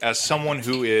 like, as someone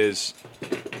who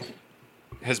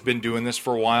has been doing this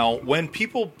for a while, when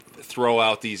people throw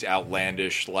out these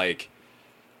outlandish, like,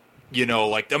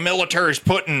 like the military's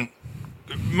putting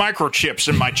microchips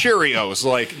in my Cheerios,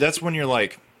 like, that's when you're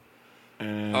like,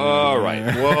 all right,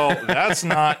 well, that's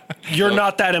not. You're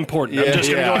not that important. I'm just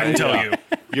going to go ahead and tell you.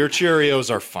 Your Cheerios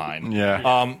are fine.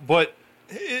 Yeah. But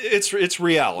it's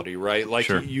reality, right? Like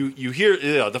Sure. you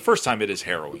hear the first time it is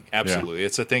harrowing. Absolutely.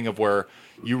 It's a thing of where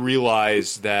you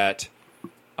realize that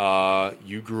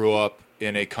you grew up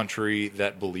in a country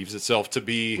that believes itself to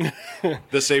be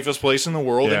the safest place in the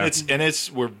world, Yeah. and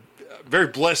we're very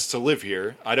blessed to live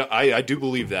here. I do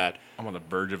believe that. I'm on the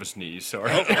verge of a sneeze. Sorry.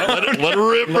 Let it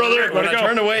rip, brother. When I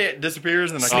turn away, it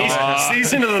disappears, and I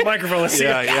Sneeze into the microphone. Let's see,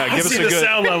 Yeah. let's Give us see a the good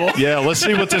sound level. Yeah, let's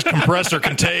see what this compressor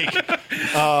can take.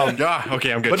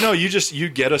 Okay, I'm good. But no, you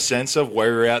get a sense of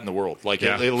where you're at in the world. Like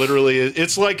Yeah. it literally is.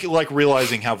 It's like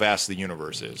realizing how vast the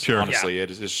universe is. Sure. Honestly,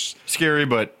 it's Scary,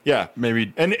 but yeah,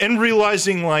 maybe. and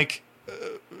realizing like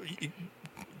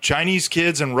Chinese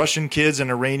kids and Russian kids and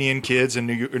Iranian kids and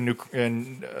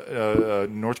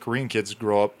North Korean kids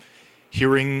grow up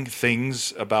hearing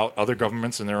things about other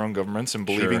governments and their own governments and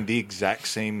believing Sure. the exact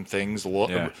same things.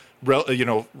 Yeah.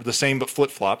 The same but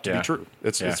flip flop to Yeah. be true.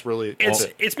 It's really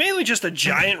It's mainly just a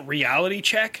giant reality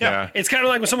check. Yeah. It's kind of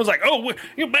like when someone's like, "Oh,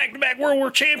 you're back-to-back World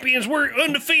War champions. We're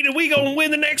undefeated. We gonna win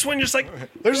the next one." Just like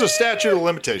There's a statute of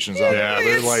limitations on Yeah, that.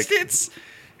 They're like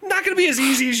not going to be as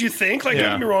easy as you think. Like,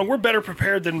 don't get me wrong, we're better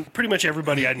prepared than pretty much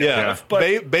everybody I know of.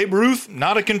 But Babe Ruth,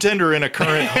 not a contender in a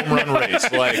current home run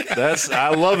race. Like, I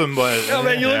love him, but no,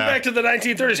 man, you look back to the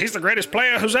 1930s. He's the greatest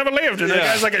player who's ever lived, and that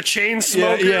guy's like a chain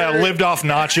smoker. Yeah, lived off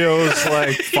nachos,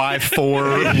 like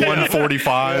 5'4",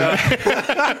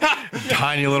 145,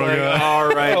 tiny little guy. All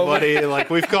right, buddy. Like,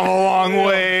 we've come a long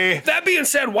way. That being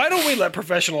said, why don't we let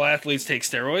professional athletes take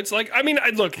steroids? Like, I mean,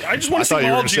 I just want to see I thought you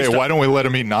were ball going to say, juiced why don't we let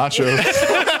him eat nachos?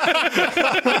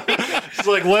 It's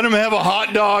like, let him have a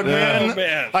hot dog, man. Oh,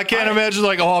 man. I can't imagine,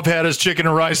 like, all I've had is chicken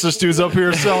and rice. This dude's up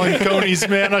here selling conies,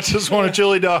 man. I just want a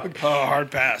chili dog. Oh, hard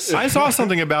pass. I saw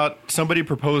something about somebody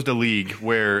proposed a league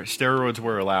where steroids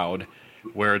were allowed,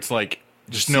 where it's like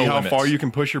just no see how limits. far you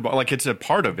can push your body. Like, it's a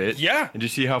part of it. Yeah. And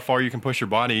just see how far you can push your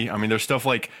body. I mean, there's stuff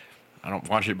like, I don't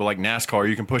watch it, but like NASCAR,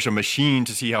 you can push a machine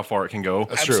to see how far it can go.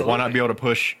 That's true. Why not be able to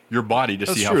push your body to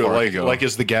see how true. far Like, it can go? like,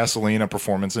 is the gasoline a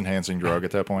performance-enhancing drug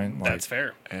at that point? Like, That's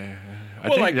fair. I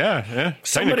well, think, like, yeah,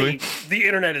 Somebody, technically. the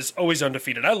internet is always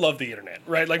undefeated. I love the internet,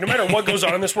 right? Like, no matter what goes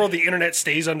on in this world, the internet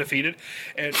stays undefeated.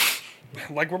 And,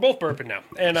 like, we're both burping now.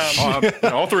 And,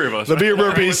 All three of us. the beer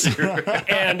burpees.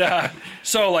 and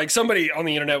so, like, somebody on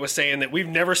the internet was saying that we've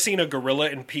never seen a gorilla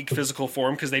in peak physical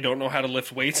form because they don't know how to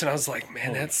lift weights. And I was like,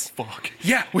 man, that's... Fuck.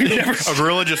 Yeah, we've never... A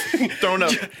gorilla just throwing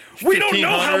up. we don't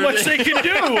know how 1,500. much they can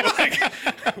do. Like,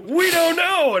 we don't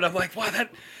know. And I'm like, wow,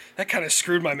 that kind of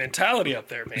screwed my mentality up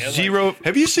there, man. Like, Zero.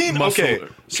 Have you seen... muscle Okay,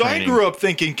 so I training. grew up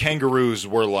thinking kangaroos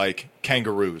were like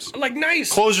kangaroos. like,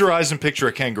 nice. Close your eyes and picture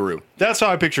a kangaroo. That's how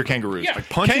I picture kangaroos. Yeah. Like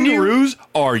punching you? Kangaroos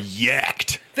are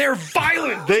yacked. They're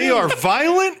violent. They are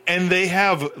violent, and they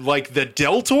have, like, the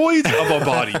deltoids of a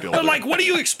bodybuilder. But, like, what do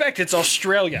you expect? It's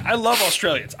Australia. I love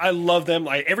Australians. I love them.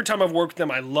 Like, every time I've worked with them,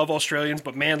 I love Australians.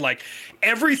 But, man, like,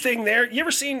 everything there... You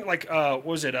ever seen, like, what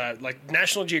was it, like,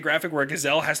 National Geographic, where a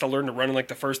gazelle has to learn to run in, like,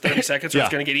 the first 30 seconds or it's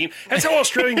going to get eaten? That's how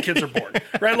Australian kids are born,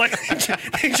 right? Like,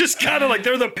 they just kind of, like,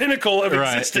 they're the pinnacle of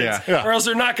Right, existence, yeah. or else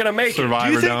they're not going to make it. Do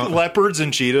Survivor you think don't. leopards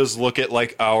and cheetahs look at,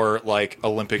 like, our, like,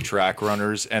 Olympic track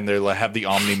runners, and they have the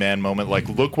Omni-Man moment, like,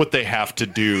 look what they have to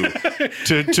do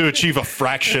to achieve a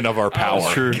fraction of our power.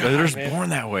 True. They're just born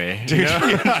that way. Dude,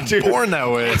 yeah, dude. Born that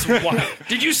way. Wow.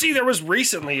 Did you see there was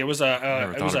recently? It was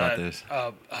Never thought about this.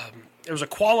 It was a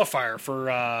qualifier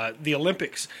for the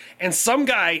Olympics, and some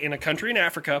guy in a country in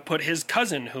Africa put his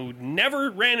cousin who never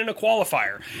ran in a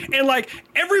qualifier, and like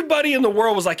everybody in the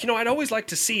world was like, I'd always like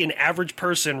to see an average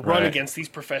person run Right. against these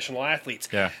professional athletes.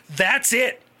 Yeah. That's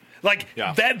it. Like,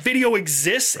 that video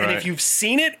exists, and if Right. you've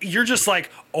seen it, you're just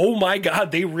like, oh my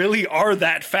God, they really are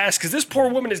that fast. Because this poor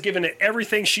woman is giving it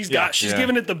everything she's got. She's Yeah.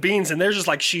 giving it the beans, and they're just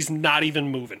like, she's not even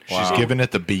moving. She's giving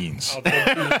it the beans.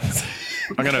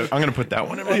 I'm gonna put that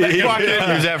one in my back pocket.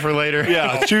 Use that for later.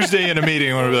 Yeah, Tuesday in a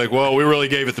meeting, I'm gonna be like, well, we really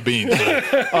gave it the beans.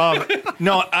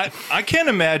 No, I can't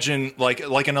imagine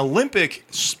like an Olympic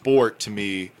sport to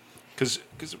me, because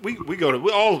we go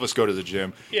to, all of us go to the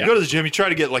gym. Yeah. You go to the gym, you try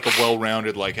to get like a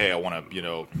well-rounded, like, hey, I want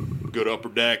to, good upper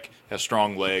deck, have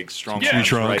strong legs, strong arms,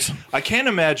 trunks. right? I can't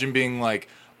imagine being like,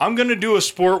 I'm gonna do a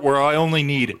sport where I only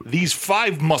need these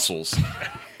 5 muscles.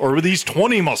 Or these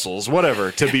 20 muscles,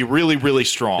 whatever, to be really, really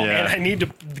strong. Yeah. And I need to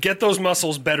get those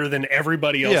muscles better than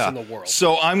everybody else in the world.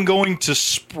 So I'm going to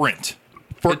sprint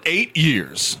for 8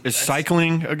 years. Is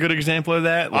cycling a good example of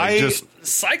that? Like just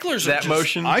Cyclers are that just,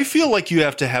 motion. I feel like you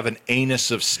have to have an anus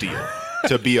of steel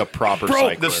to be a proper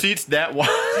cyclist. the seat's that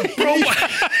wide. Bro,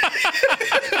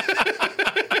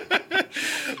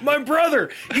 my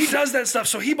brother, he does that stuff.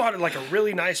 So he bought like a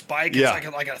really nice bike. Yeah. It's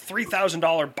like a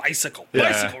 $3,000 bicycle. Yeah.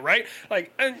 Bicycle, right?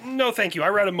 Like, no, thank you. I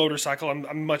ride a motorcycle.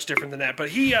 I'm much different than that. But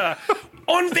he,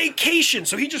 on vacation.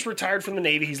 So he just retired from the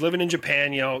Navy. He's living in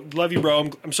Japan. Love you,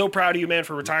 bro. I'm so proud of you, man,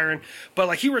 for retiring. But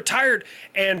like, he retired,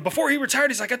 and before he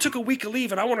retired, he's like, I took a week of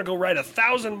leave, and I want to go ride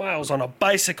 1,000 miles on a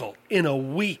bicycle in a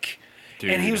week.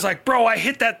 And he was like, bro, I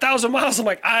hit that 1,000 miles. I'm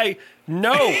like,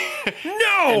 no.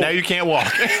 Now you can't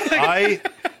walk.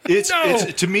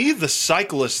 It's to me the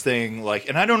cyclist thing, like,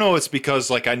 and I don't know, it's because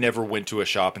like I never went to a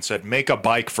shop and said make a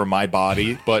bike for my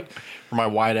body, but For my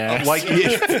wide ass. like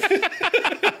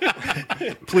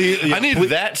please, I need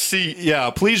that seat. yeah,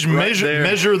 please there.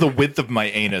 measure the width of my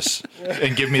anus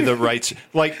and give me the right.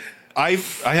 Like I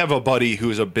have a buddy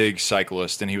who's a big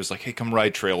cyclist, and he was like, hey, come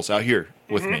ride trails out here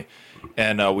with me.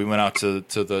 And we went out to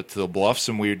the bluffs,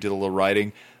 and we did a little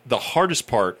riding. The hardest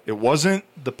part, it wasn't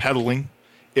the pedaling,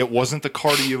 it wasn't the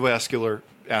cardiovascular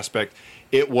aspect.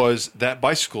 It was that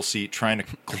bicycle seat trying to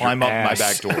climb up my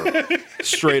back door.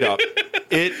 Straight up.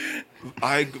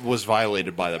 I was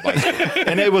violated by the bicycle.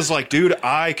 And it was like, dude,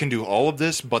 I can do all of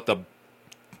this, but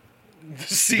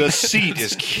The seat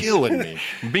is killing me.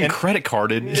 I'm being credit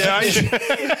carded. Yeah,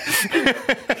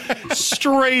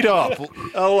 straight up.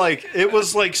 Like it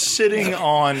was like sitting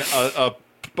on a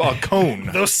cone.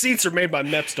 Those seats are made by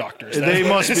MEPS doctors. They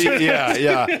must be.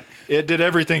 Yeah. It did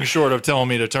everything short of telling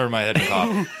me to turn my head and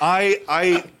cough.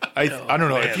 I don't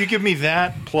know. Man. If you give me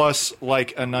that plus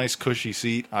like a nice cushy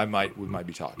seat, we might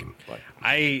be talking. But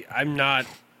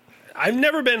I've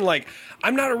never been like,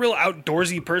 I'm not a real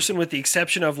outdoorsy person with the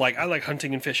exception of like, I like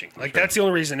hunting and fishing. Like that's the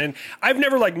only reason. And I've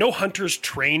never like, no hunters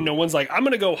train. No one's like, I'm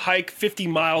going to go hike 50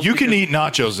 miles. You can eat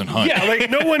nachos and hunt. Yeah, like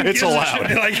no one It's gives allowed. a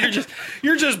shit. Like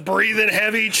you're just breathing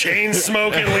heavy, chain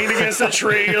smoking, leaning against a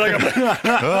tree. You're like,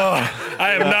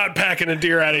 I am not packing a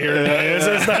deer out of here today.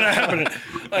 It's not happening.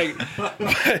 Like,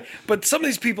 but some of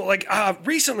these people, like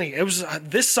recently, it was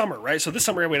this summer, right? So this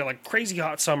summer we had a like crazy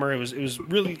hot summer. It was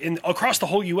really across the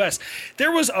whole U.S.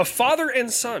 There was a father and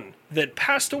son that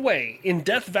passed away in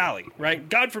Death Valley, right?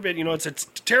 God forbid, it's a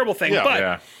terrible thing,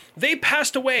 but they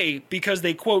passed away because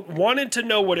they, quote, wanted to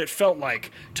know what it felt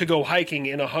like to go hiking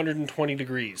in 120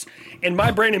 degrees. And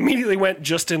my brain immediately went,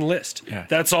 just enlist. Yeah.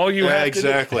 That's all you have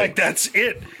exactly. to do. Like, that's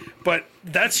it. But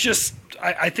that's just,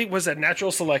 I think, was a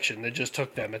natural selection that just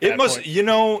took them at that point.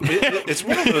 It's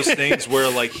one of those things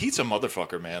where, like, he's a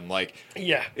motherfucker, man. Like,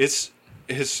 yeah. This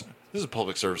is a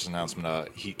public service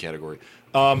announcement, heat category.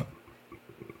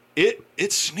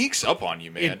 It sneaks up on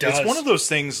you, man. It does. It's one of those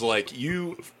things like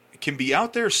you can be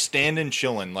out there standing,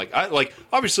 chilling. Like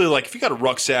obviously, like if you got a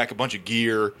rucksack, a bunch of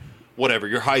gear, whatever,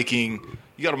 you're hiking,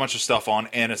 you got a bunch of stuff on,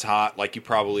 and it's hot. Like you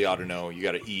probably ought to know you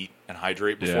got to eat and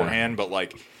hydrate beforehand. But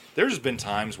like, there's been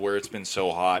times where it's been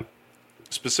so hot,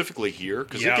 specifically here,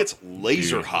 because it gets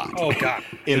laser hot. Oh god,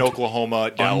 in Oklahoma,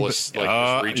 Dallas, like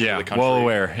this region of the country. Well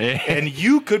aware. And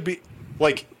you could be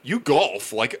like, you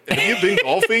golf. Like, have you been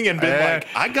golfing and been like,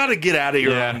 I got to get out of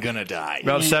here or I'm going to die?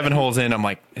 About 7 holes in, I'm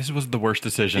like, this was the worst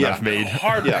decision I've made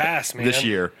hard pass, man. this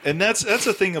year. And that's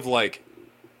a thing of like,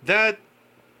 that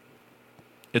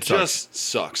it just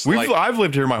sucks. I've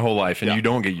lived here my whole life, and you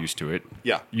don't get used to it.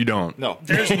 Yeah. You don't. No.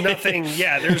 There's nothing.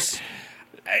 Yeah, there's.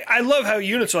 I love how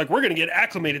units are like, we're going to get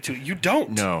acclimated to it. You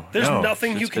don't. No. There's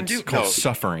nothing you can do. It's called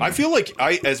suffering. I feel like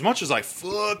as much as I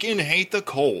fucking hate the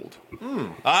cold,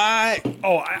 I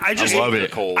just love hate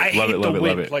it. Cold. I hate Love it, the love it,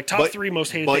 wind. love it. Like top 3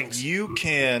 most hated things. But you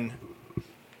can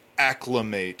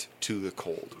acclimate to the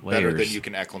cold better than you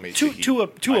can acclimate to heat. To a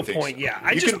point, so.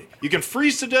 yeah. You can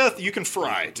freeze to death. You can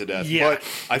fry to death. Yeah. But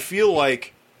I feel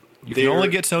like you can only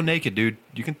get so naked, dude.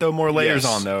 You can throw more layers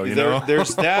on, though. You know?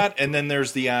 There's that, and then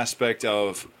there's the aspect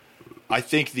of, I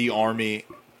think the Army,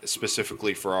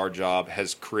 specifically for our job,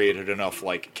 has created enough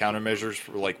like countermeasures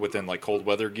for like within like cold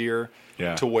weather gear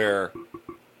to where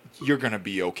you're gonna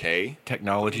be okay.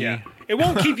 Technology. Yeah. It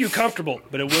won't keep you comfortable,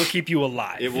 but it will keep you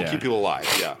alive. It will keep you alive.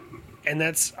 Yeah. And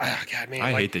that's, God, man.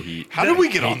 I hate the heat. How did we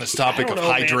get on this topic of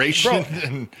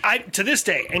hydration? Bro, to this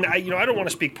day, and I don't want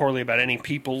to speak poorly about any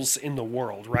peoples in the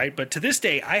world, right? But to this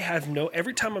day, I have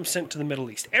every time I'm sent to the Middle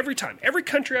East, every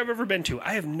country I've ever been to,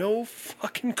 I have no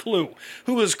fucking clue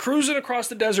who was cruising across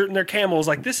the desert in their camel is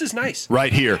like, this is nice.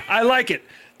 Right here. I like it.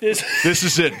 This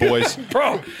is it, boys.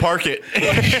 Bro. Park it.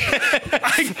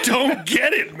 I don't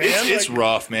get it, man. It's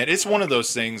rough, man. It's one of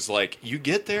those things like you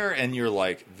get there and you're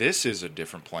like, this is a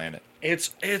different planet.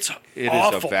 It is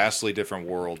a vastly different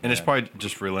world. And it's probably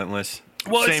just relentless.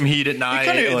 Well, same heat at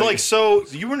night. So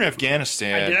you were in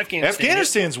Afghanistan. I did Afghanistan.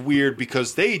 Afghanistan's weird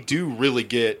because they do really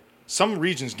get, some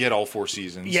regions get all 4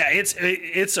 seasons. Yeah,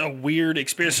 it's a weird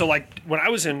experience. So like when I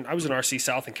was in RC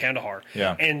South in Kandahar,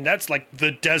 and that's like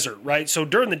the desert, right? So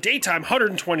during the daytime,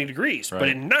 120 degrees, but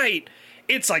at night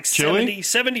it's like 70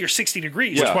 or 60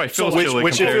 degrees. Yeah. Which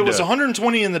if it was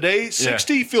 120 in the day,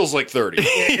 60 feels like 30.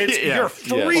 You're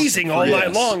freezing all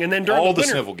night long, and then during all the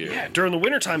winter, snivel gear. Yeah, during the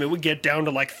wintertime, it would get down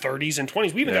to like 30s and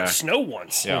 20s. We even got snow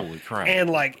once. Yeah. Holy crap! And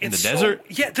like in the desert,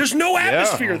 there's no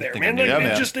atmosphere there, man. Like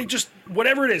man. they just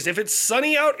whatever it is. If it's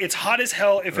sunny out, it's hot as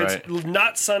hell. If it's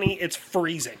not sunny, it's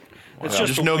freezing. It's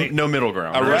just no middle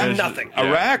ground. There's nothing.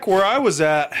 Iraq, where I was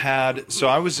at,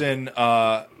 I was in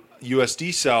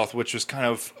USD South, which was kind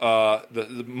of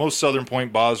the most southern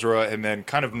point, Basra, and then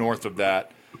kind of north of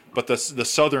that. But the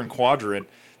southern quadrant,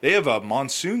 they have a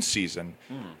monsoon season,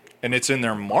 and it's in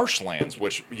their marshlands.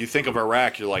 Which you think of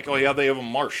Iraq, you're like, oh yeah, they have a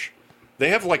marsh. They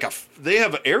have they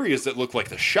have areas that look like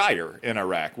the Shire in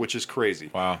Iraq, which is crazy.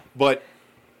 Wow. But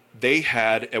they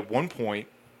had at one point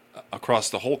across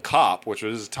the whole COP, which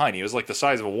was tiny, it was like the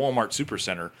size of a Walmart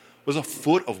supercenter, was a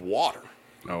foot of water.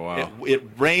 Oh, wow. It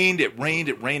rained,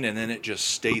 and then it just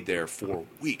stayed there for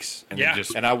weeks. And Yeah.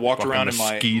 just And I walked fucking around in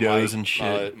mosquitoes and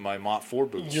shit. my Mott 4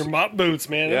 boots. Your mop boots,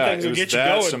 man. yeah, Them things it will was get you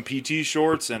that, going. some PT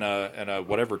shorts, and a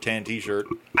whatever tan T-shirt.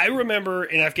 I remember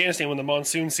in Afghanistan when the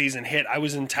monsoon season hit, I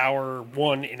was in Tower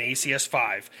 1 in ACS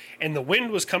 5, and the wind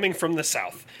was coming from the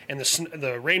south, and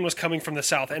the rain was coming from the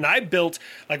south. And I built,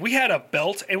 like, we had a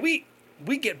belt, and we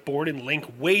get bored and link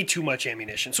way too much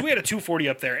ammunition. So we had a 240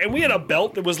 up there, and we had a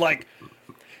belt that was like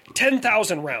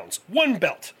 10,000 rounds. One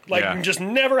belt. Like, Yeah. you just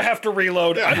never have to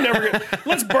reload. I'm never gonna,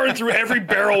 let's burn through every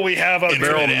barrel we have up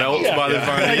Barrel there. melts by the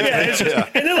time. It's just-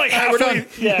 and then like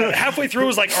halfway through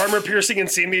was like armor piercing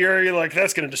incendiary. You're like,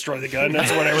 that's gonna destroy the gun.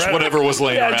 That's whatever. Just whatever was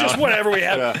laying around. Just whatever we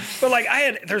had. But like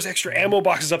there's extra ammo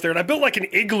boxes up there, and I built like an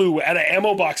igloo out of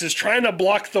ammo boxes trying to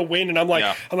block the wind. And I'm like,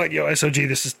 yo, SOG,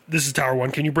 this is Tower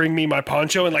 1. Can you bring me my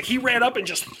poncho? And like he ran up and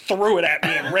just threw it at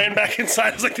me and ran back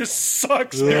inside. I was like, this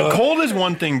sucks, man. Cold is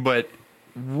one thing, but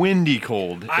windy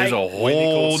cold is a Windy whole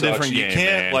cold sucks. different You game.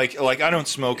 can't man. like I don't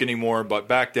smoke anymore, but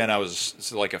back then I was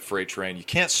it's like a freight train. You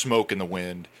can't smoke in the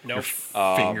wind. Nope.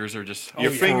 fingers are just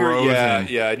Your finger, frozen.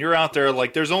 yeah, and you're out there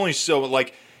like there's only so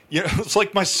like you know it's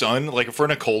like my son like if we're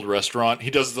in a cold restaurant,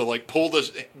 he does the like pull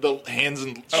the hands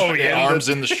and arms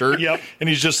in the shirt, Yep. and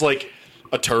he's just like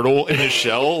a turtle in his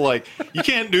shell. Like you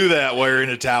can't do that while you're in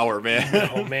a tower, man.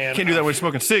 Oh man. Can't do that when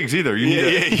smoking cigs either. You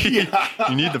need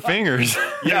you need the fingers.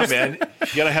 Yeah, man,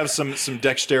 you gotta have some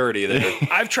dexterity there.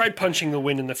 I've tried punching the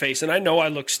wind in the face, and I know I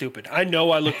look stupid. I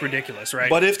know I look ridiculous, right?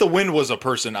 But if the wind was a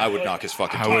person, I would knock his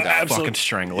fucking I teeth would out. absolutely. fucking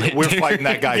strangle it. We're fighting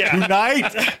that guy Yeah.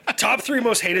 tonight. Top 3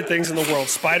 most hated things in the world: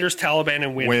 spiders, Taliban,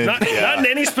 and wind. Wind, Not yeah. in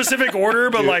any specific order,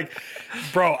 but like,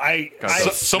 bro,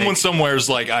 Someone somewhere's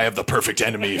like, I have the perfect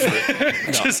enemy for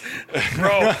just,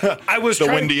 bro, I was the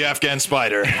trying, windy Afghan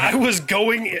spider. I was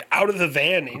going out of the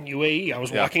van in UAE. I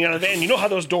was walking out of the van. You know how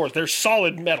those doors? They're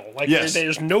solid metal. Like Yes.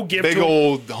 there's no give Big to 'em.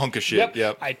 old hunk of shit.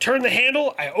 Yep. I turn the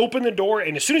handle, I open the door,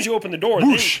 and as soon as you open the door,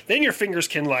 then your fingers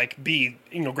can like be,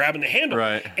 grabbing the handle.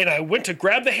 Right. And I went to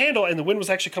grab the handle, and the wind was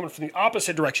actually coming from the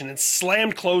opposite direction and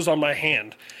slammed closed on my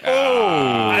hand.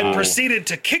 I proceeded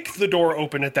to kick the door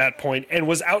open at that point and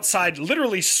was outside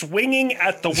literally swinging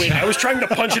at the wind. I was trying to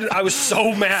punch it. I was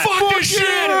so mad. Fuck this shit!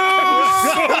 I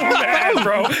was so mad,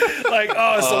 bro. Like,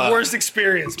 oh, it's the worst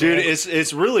experience, Dude, man.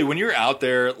 it's really when you're out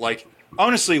there, like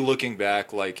honestly looking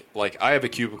back, like I have a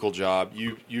cubicle job,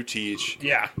 you teach.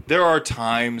 Yeah. There are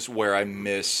times where I don't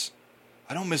miss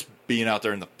being out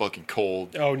there in the fucking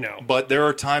cold. Oh, no. But there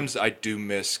are times I do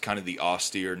miss kind of the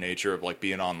austere nature of like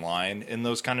being online in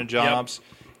those kind of jobs.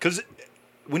 Because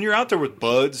when you're out there with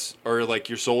buds or like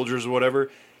your soldiers or whatever,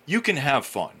 you can have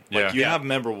fun. Like you have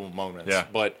memorable moments. Yeah.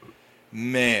 But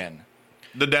man,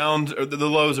 The downs, or the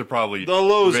lows are probably the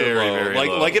lows very, are low. very Like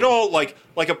low. like it all like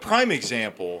a prime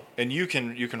example, and you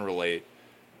can relate.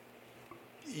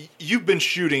 You've been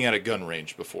shooting at a gun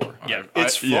range before. Yeah.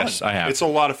 It's fun. Yes, I have. It's a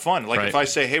lot of fun. Like Right. if I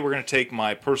say, hey, we're going to take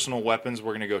my personal weapons,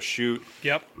 we're going to go shoot,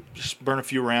 Yep. just burn a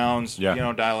few rounds, Yeah.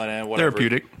 dial it in, whatever.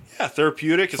 Therapeutic. Yeah,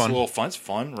 therapeutic. It's Fun. a little fun. It's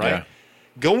fun, right? Yeah.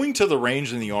 Going to the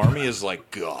range in the Army is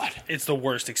like, God, It's the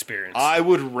worst experience. I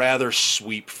would rather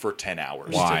sweep for 10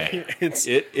 hours. Why? It's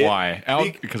Why?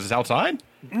 Because it's outside?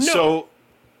 So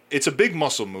it's a big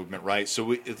muscle movement, right?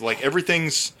 So it's like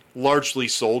everything's largely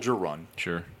soldier run.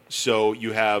 Sure. So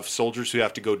you have soldiers who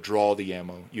have to go draw the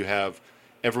ammo.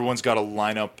 Everyone's got to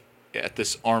line up at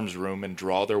this arms room and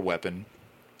draw their weapon.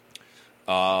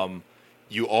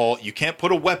 You can't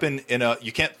put a weapon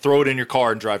you can't throw it in your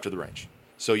car and drive to the range.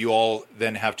 So you all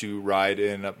then have to ride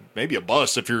in maybe a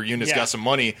bus if your unit's got some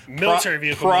money. Military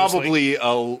vehicle, probably a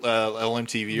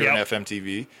LMTV or Yep. an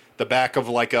FMTV. The back of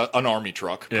like an army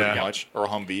truck, pretty Yeah. much, or a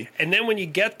Humvee. And then when you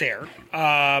get there,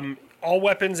 all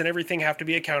weapons and everything have to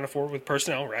be accounted for with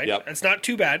personnel, right? Yep. It's not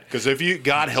too bad. Because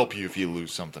God help you if you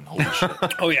lose something. Holy shit.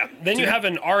 Oh, yeah. Then you have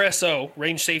an RSO,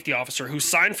 range safety officer, who's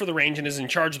signed for the range and is in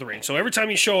charge of the range. So every time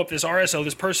you show up, this RSO,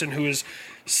 this person who is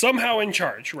somehow in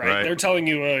charge, right? They're telling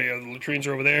you, oh, yeah, the latrines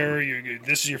are over there.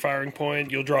 This is your firing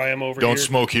point. You'll draw ammo over here. Don't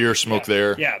smoke here, smoke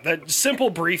there. Yeah, that simple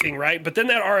briefing, right? But then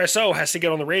that RSO has to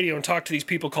get on the radio and talk to these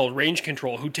people called range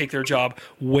control who take their job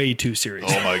way too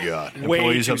seriously. Oh, my God. Way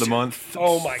Employees too of the serious. month.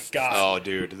 Oh, my God. Oh,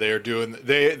 dude, they're doing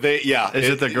yeah. Is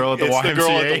it the girl at the it's YMCA? the girl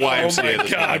at the Oh, YMCA. my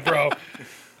that's God, bro.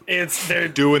 They're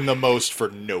doing the most for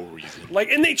no reason. like,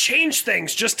 and they change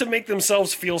things just to make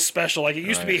themselves feel special. Like it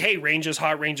used to be, hey, range is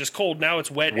hot, range is cold. Now it's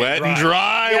wet And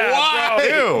dry. Yeah, Why?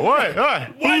 bro. Ew, what?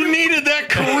 Who needed that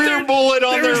career bullet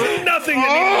on There's their? nothing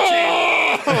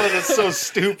that needs to change. Oh, that's so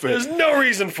stupid. There's no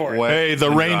reason for it. Hey, the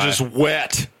and range dry. is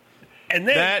wet. And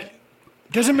then That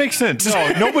doesn't make sense. No,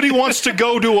 nobody wants to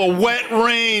go to a wet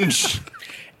range.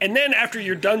 And then after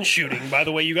you're done shooting, by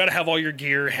the way, you got to have all your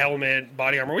gear, helmet,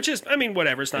 body armor, which is, I mean,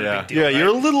 whatever. It's not a big deal. Yeah, right? you're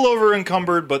a little over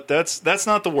encumbered, but that's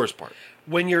not the worst part.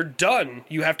 When you're done,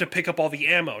 you have to pick up all the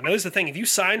ammo. Now, here's the thing. If you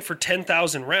sign for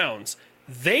 10,000 rounds,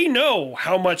 they know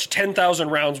how much 10,000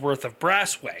 rounds worth of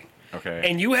brass weigh. Okay.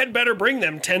 And you had better bring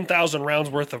them 10,000 rounds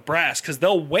worth of brass because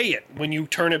they'll weigh it when you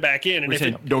turn it back in. And if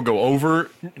it, don't go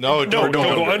over. No, don't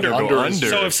go under. Go under.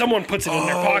 So if someone puts it in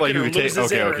their pocket like you or would take-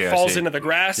 loses it or okay, it I falls see. into the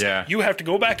grass, Yeah. you have to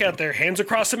go back out there, hands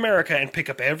across America, and pick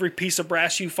up every piece of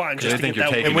brass you find just They to think get you're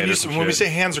that taking And when it you as some when we shit. say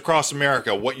hands across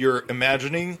America, what you're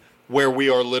imagining, where we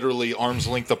are literally arms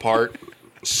length apart,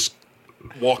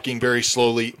 walking very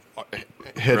slowly,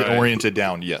 head Right. oriented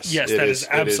down. Yes, Yes, it that is is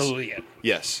absolutely it.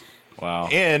 Yes, Wow.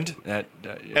 and That,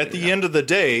 at the end of the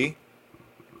day,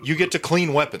 you get to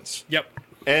clean weapons. Yep.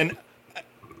 And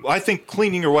I think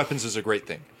cleaning your weapons is a great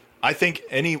thing. I think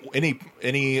any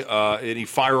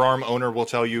firearm owner will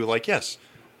tell you, like, yes,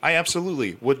 I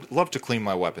absolutely would love to clean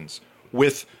my weapons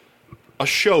with a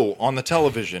show on the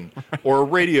television or a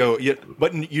radio.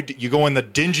 But you go in the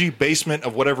dingy basement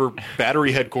of whatever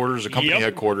battery headquarters or company Yep.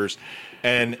 headquarters,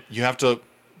 and you have to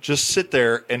just sit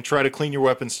there and try to clean your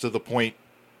weapons to the point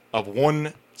of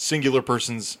one singular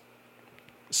person's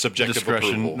subjective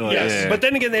Discretion. approval. Like, Yes. yeah. But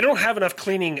then again, they don't have enough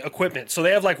cleaning equipment. So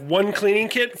they have like one cleaning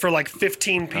kit for like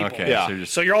 15 people. Okay. Yeah. So,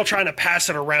 So you're all trying to pass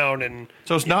it around and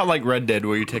so it's not like Red Dead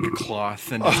where you take a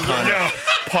cloth and just kind no. of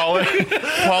polish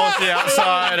the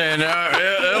outside and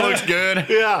it looks good.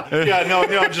 Yeah,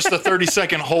 no, just a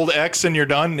 30-second hold X and you're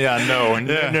done. Yeah, no.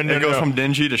 It goes from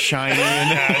dingy to shiny.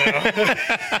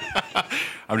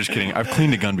 I'm just kidding. I've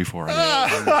cleaned a gun before.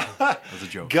 That was a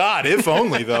joke. God, if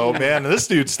only though, man. This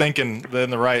dude's thinking in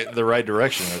the right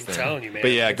direction. I think. telling you, man.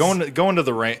 But yeah, going to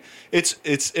the range.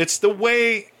 It's the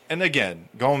way. And again,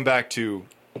 going back to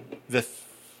the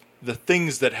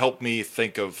things that help me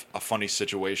think of a funny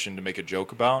situation to make a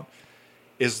joke about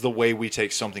is the way we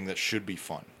take something that should be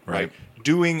fun, right?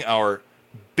 Doing our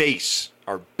base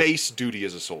duty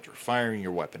as a soldier, firing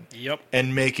your weapon, Yep.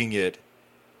 and making it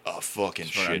a fucking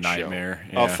Sort of shit nightmare,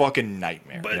 show. yeah. A fucking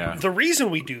nightmare. But Yeah. the reason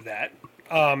we do that,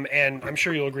 and I'm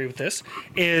sure you'll agree with this,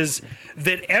 is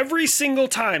that every single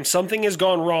time something has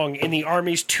gone wrong in the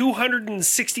Army's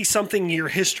 260-something year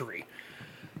history,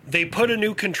 they put a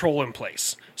new control in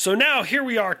place. So now here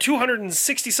we are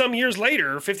 260-some years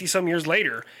later, 50-some years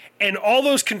later, and all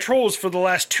those controls for the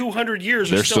last 200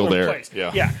 years are They're still in there. place.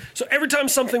 Yeah. So every time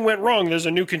something went wrong, there's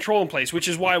a new control in place, which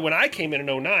is why when I came in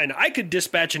 09, I could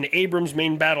dispatch an Abrams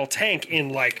main battle tank in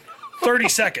like 30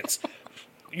 seconds.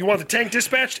 You want the tank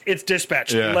dispatched? It's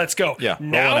dispatched. Yeah. Let's go. Yeah,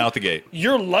 Now, rolling out the gate.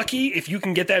 You're lucky if you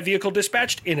can get that vehicle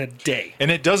dispatched in a day.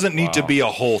 And it doesn't need to be a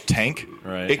whole tank.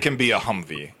 Right. It can be a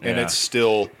Humvee, and Yeah. it's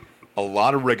still a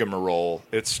lot of rigmarole.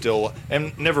 It's still,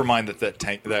 and never mind that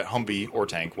Humvee or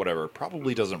tank, whatever,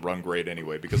 probably doesn't run great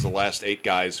anyway because the last 8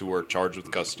 guys who were charged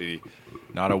with custody,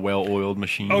 Not a well-oiled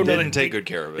machine. Oh, no, didn't take good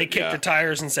care of it. They kicked Yeah. the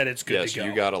tires and said it's good yes, to go.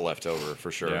 you got a leftover for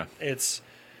sure. Yeah. It's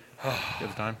You have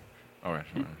the time? All right.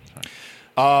 It's fine.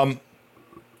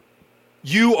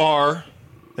 You are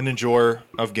an enjoyer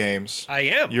of games. I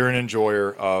am. You're an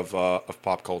enjoyer of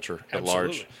pop culture at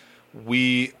large.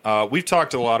 We've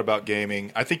talked a lot about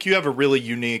gaming. I think you have a really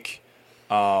unique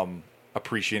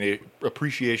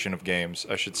appreciation of games,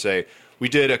 I should say. We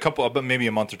did maybe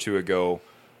a month or two ago.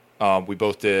 We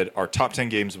both did our top 10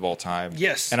 games of all time.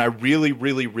 Yes. And I really,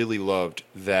 really, really loved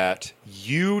that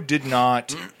you did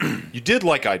not, you did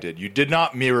like I did. You did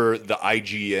not mirror the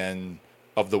IGN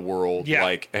of the world. Yeah.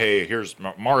 Like, hey, here's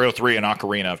Mario 3 and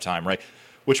Ocarina of Time, right?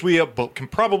 Which we can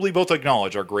probably both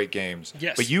acknowledge are great games.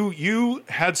 Yes. But you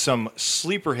had some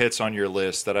sleeper hits on your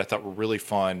list that I thought were really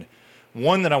fun.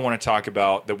 One that I want to talk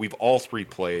about that we've all three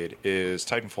played is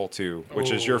Titanfall 2,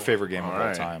 which is your favorite game of all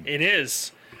right. time. It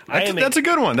is. That's a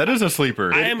good one. That is a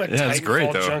sleeper. I am a yeah, it's great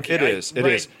Titanfall though. junkie. It is. It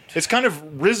is. It's kind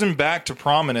of risen back to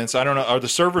prominence. I don't know. Are the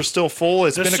servers still full?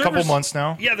 It's been a couple servers- months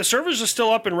now. Yeah, the servers are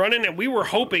still up and running, and we were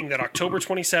hoping that October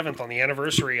 27th, on the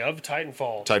anniversary of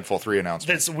Titanfall, Titanfall 3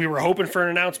 announcement. we were hoping for an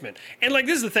announcement. And like,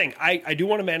 this is the thing. I do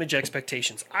want to manage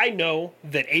expectations. I know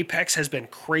that Apex has been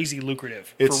crazy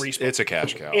lucrative for Respawn. It's a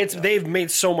cash cow. They've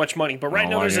made so much money, but right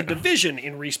Oh, now there's I a get- division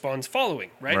in Respawn's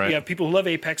following, right? Right. You have people who love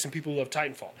Apex and people who love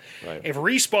Titanfall. Right. If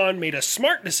Respawn made a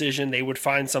smart decision, they would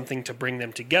find something to bring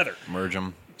them together, Merge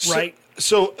them. right?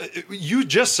 So you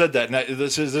just said that. Now,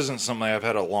 this isn't something I've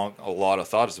had a lot of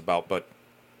thoughts about, but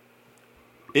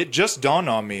it just dawned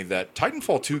on me that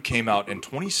Titanfall 2 came out in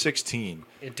 2016.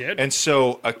 It did. And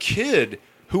so a kid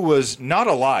who was not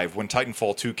alive when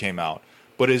Titanfall 2 came out,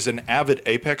 but is an avid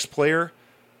Apex player,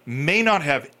 may not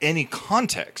have any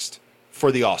context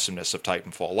for the awesomeness of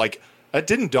Titanfall. Like, That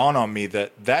didn't dawn on me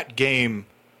that game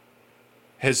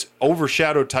has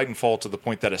overshadowed Titanfall to the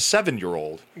point that a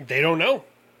 7-year-old, They don't know.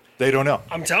 they don't know.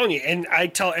 I'm telling you, and I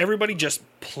tell everybody just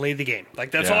play the game.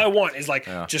 Like that's Yeah. all I want is like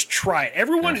Yeah. just try it.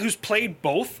 Everyone who's played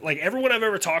both, like everyone I've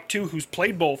ever talked to who's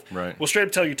played both, Right. will straight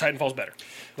up tell you Titanfall's better.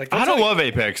 Like I don't love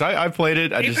Apex. I've played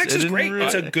it. Apex is great.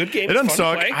 It's a good game. It doesn't It's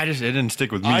fun to suck. play. It didn't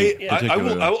stick with me.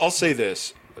 I'll say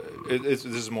this. This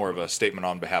is more of a statement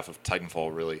on behalf of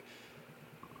Titanfall, really.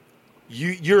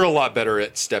 You're a lot better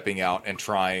at stepping out and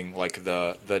trying like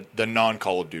the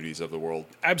non-Call of Duties of the world.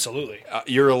 Absolutely.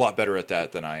 You're a lot better at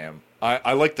that than I am.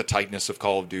 I like the tightness of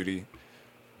Call of Duty.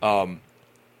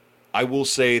 I will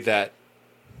say that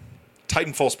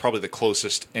Titanfall's probably the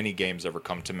closest any game's ever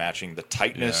come to matching the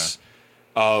tightness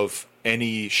of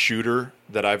any shooter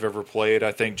that I've ever played.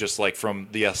 I think just like from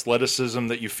the athleticism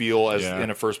that you feel as in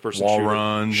a first-person wall shooter,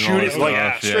 runs, and all shooting that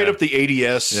like stuff. straight up the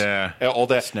ADS, all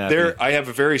that. Snappy. There, I have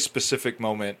a very specific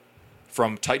moment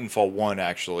from Titanfall 1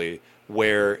 actually,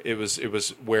 where it was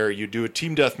where you do a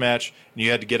team deathmatch and you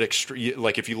had to get extra.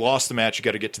 Like if you lost the match, you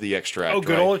got to get to the extract. Oh,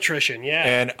 good right? old attrition. Yeah.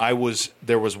 And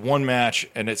there was one match,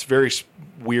 and it's very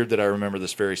weird that I remember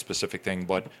this very specific thing,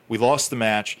 but we lost the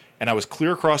match, and I was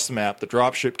clear across the map. The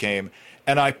dropship came,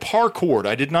 and I parkoured.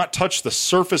 I did not touch the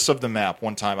surface of the map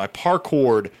one time. I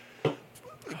parkoured,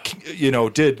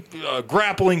 did a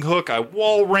grappling hook. I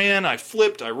wall ran, I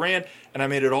flipped, I ran, and I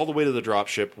made it all the way to the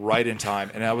dropship right in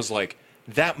time. And I was like,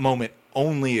 that moment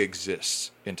only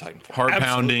exists in Titanfall. Heart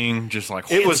pounding, just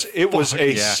like It was a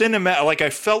yeah. cinematic. Like I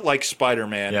felt like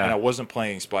Spider-Man, Yeah. and I wasn't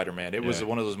playing Spider-Man. It was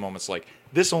one of those moments like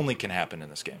this only can happen in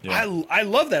this game. I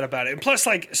love that about it. And plus,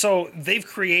 like, so they've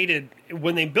created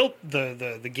when they built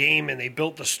the game and they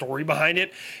built the story behind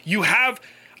it.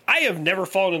 I have never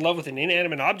fallen in love with an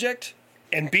inanimate object,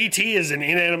 and BT is an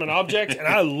inanimate object, and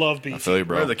I love BT. I feel you,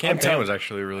 bro. The campaign was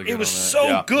actually really good. It was on that. so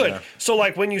Yeah. good. Yeah. So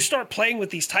like when you start playing with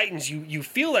these Titans, you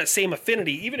feel that same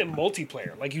affinity even in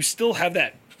multiplayer. Like you still have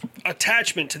that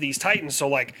attachment to these Titans. So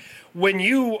like when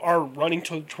you are running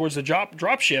towards the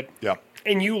drop ship, Yeah.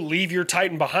 and you leave your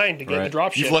Titan behind to get the Right.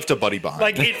 drop ship, You've left a buddy behind.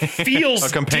 like it feels A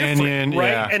companion, different, right?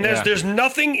 yeah, and there's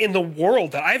nothing in the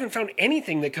world that I haven't found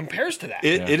anything that compares to that.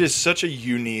 It is such a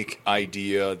unique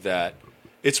idea that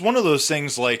it's one of those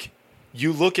things like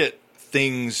you look at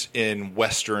things in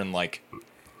Western like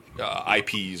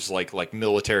IPs like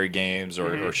military games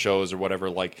or shows or whatever.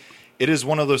 Like it is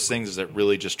one of those things that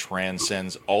really just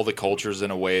transcends all the cultures in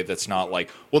a way that's not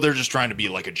like, well, they're just trying to be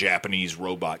like a Japanese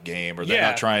robot game, or they're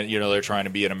not trying, they're trying to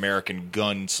be an American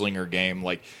gunslinger game.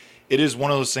 Like it is one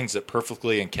of those things that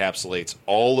perfectly encapsulates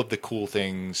all of the cool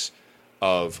things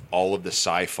of all of the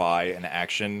sci-fi and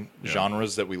action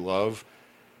genres that we love.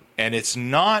 And it's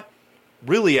not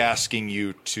really asking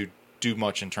you to do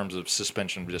much in terms of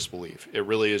suspension of disbelief. It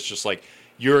really is just like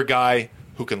you're a guy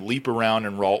who can leap around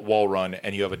and wall run,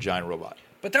 and you have a giant robot.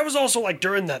 But that was also like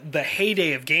during the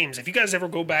heyday of games. If you guys ever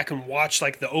go back and watch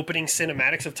like the opening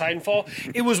cinematics of Titanfall,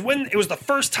 it was the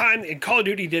first time, and Call of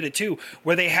Duty did it too,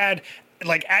 where they had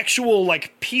like actual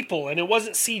like people, and it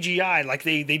wasn't CGI. Like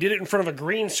they did it in front of a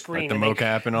green screen, Like the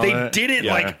mocap and all they that? did it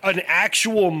Yeah. like an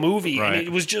actual movie, Right. and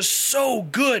it was just so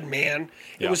good, man.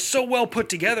 It was so well put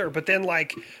together. But then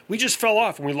like we just fell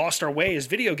off and we lost our way as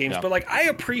video games. Yeah. But like I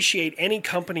appreciate any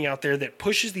company out there that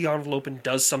pushes the envelope and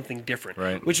does something different.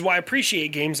 Right. Which is why I appreciate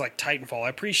games like Titanfall. I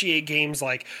appreciate games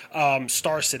like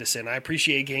Star Citizen. I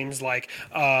appreciate games like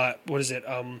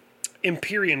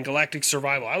Empyrean Galactic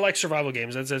Survival. I like survival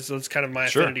games. That's kind of my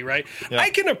affinity, right? Yeah.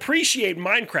 I can appreciate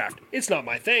Minecraft. It's not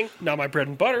my thing, not my bread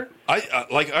and butter.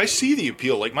 I see the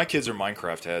appeal. Like my kids are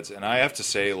Minecraft heads, and I have to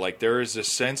say, like there is a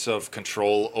sense of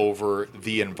control over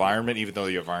the environment, even though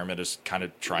the environment is kind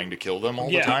of trying to kill them all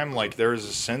the time. Like there is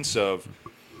a sense of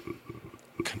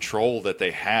control that they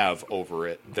have over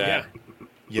it that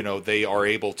they are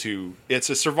able to. It's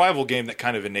a survival game that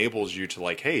kind of enables you to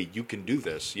like, hey, you can do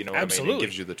this. You know what I mean? Absolutely. It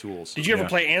gives you the tools. Did you ever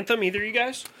play Anthem, either of you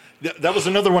guys? That was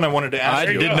another one I wanted to ask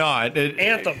I you. did not.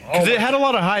 Anthem. Because it had a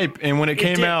lot of hype, and when it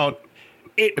came did. out,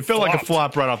 it felt like a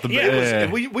flop right off the Yeah, bat. it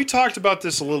was- And we talked about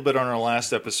this a little bit on our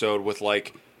last episode with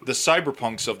like the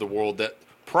cyberpunks of the world that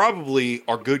probably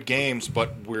are good games,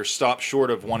 but we're stopped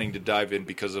short of wanting to dive in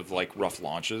because of like rough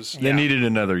launches. They needed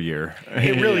another year.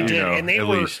 It really did, and at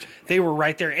least. they were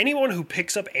right there. Anyone who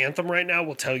picks up Anthem right now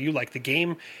will tell you, like the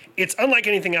game, it's unlike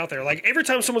anything out there. Like every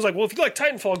time someone's like, "Well, if you like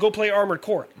Titanfall, go play Armored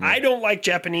Core." I don't like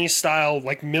Japanese style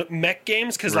like mech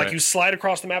games because like Right. you slide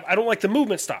across the map. I don't like the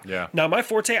movement style. Yeah. Now my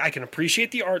forte, I can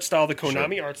appreciate the art style, the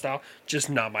Konami art style, just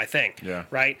not my thing. Yeah.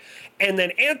 Right. And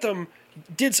then Anthem,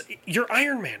 you're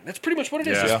Iron Man. That's pretty much what it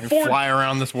is. Yeah. There's You fly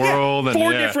around this world. and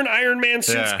four different Iron Man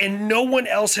suits, Yeah. and no one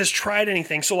else has tried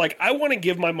anything. So, like, I want to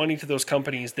give my money to those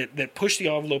companies that push the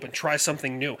envelope and try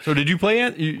something new. So did you play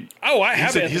it? Oh, I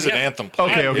have it. He's an Anthem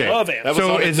player. Okay. I love Anthem. That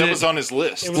was, So that was on his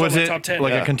list. It was Was on my it top 10.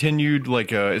 like Yeah. a continued,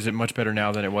 is it much better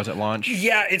now than it was at launch?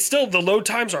 Yeah, it's still, the load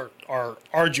times are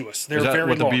arduous. They're Is that very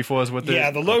what the long. beef was with it?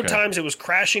 Yeah, the load Okay. times, it was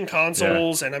crashing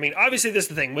consoles. And I mean, obviously, this is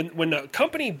the thing. When a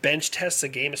company bench tests a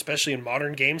game, especially in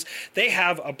modern games, they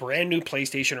have a brand new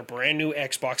PlayStation or brand new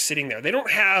Xbox sitting there. They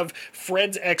don't have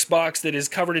Fred's Xbox that is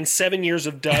covered in 7 years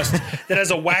of dust that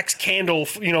has a wax candle,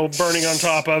 burning on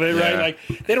top of it, right? Yeah. Like,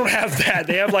 they don't have that.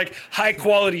 They have like high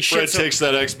quality shit. Fred So- takes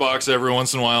that Xbox every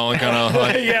once in a while and kind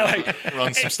of yeah, like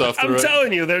runs some stuff through I'm it.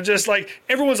 telling you, they're just like,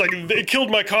 everyone's like, they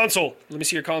killed my console. Let me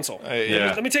see your console.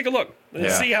 Yeah. Let me take a look.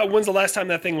 Let's Yeah. see when's the last time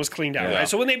that thing was cleaned out, Yeah. right?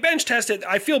 So when they bench test it,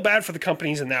 I feel bad for the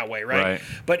companies in that way, right? Right.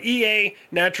 But EA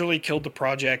naturally killed the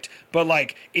project. But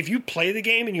like, if you play the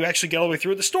game and you actually get all the way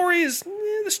through it, the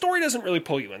story doesn't really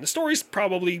pull you in. The story's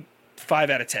probably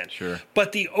 5 out of 10. Sure.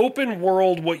 But the open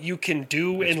world, what you can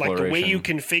do and like the way you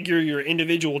Exploration. configure your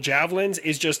individual javelins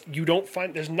is just,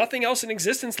 there's nothing else in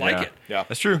existence like it. Yeah.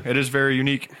 That's true. It is very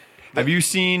unique. Have you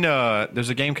seen, there's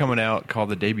a game coming out called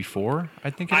The Day Before, I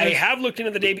think it I is? have looked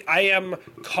into the day. I am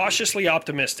cautiously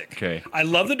optimistic. Okay. I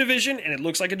love the Division, and it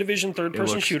looks like a Division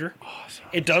third-person looks shooter. Awesome.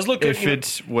 It does look good. It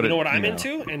fits you know what I'm you know.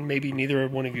 into, and maybe neither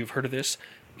one of you have heard of this.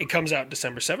 It comes out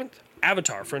December 7th.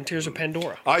 Avatar: Frontiers of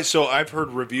Pandora. So I've heard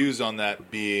reviews on that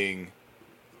being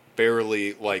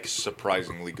fairly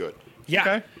surprisingly good. Yeah,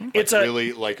 Okay. it's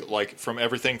Really like from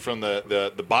everything from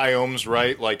the biomes,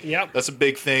 right? Like Yep. that's a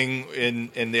big thing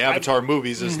in the Avatar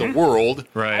movies is the world.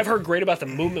 Right. I've heard great about the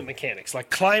movement mechanics, like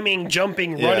climbing,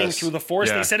 jumping, running Yes. through the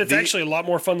forest. Yeah. They said it's actually a lot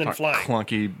more fun than flying.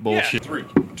 Clunky bullshit. 3,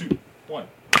 2, 1.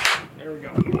 There we go.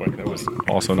 That was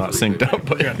also not synced up.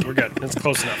 But We're good. That's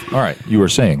close enough. All right, you were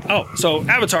saying. Oh, so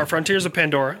Avatar: Frontiers of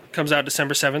Pandora comes out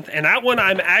December 7th, and that one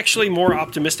I'm actually more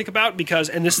optimistic about because,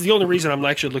 and this is the only reason I'm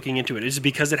actually looking into it, is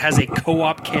because it has a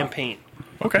co-op campaign.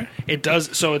 okay. It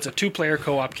does, so it's a 2-player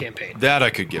co-op campaign. That I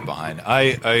could get behind.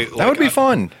 That would be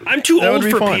fun. I'm too That would old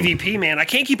be for fun. PvP, man. I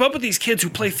can't keep up with these kids who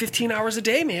play 15 hours a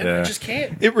day, man. I Yeah. just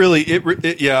can't.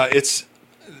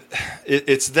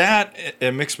 It's that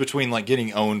a mix between like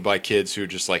getting owned by kids who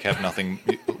just like have nothing.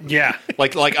 Yeah,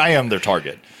 like I am their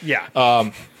target. yeah.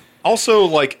 Also,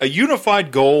 like a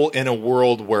unified goal in a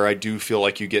world where I do feel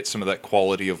like you get some of that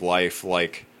quality of life,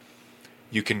 like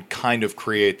you can kind of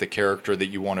create the character that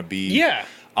you want to be. Yeah.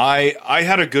 I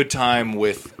had a good time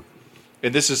with,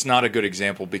 and this is not a good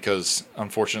example because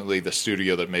unfortunately the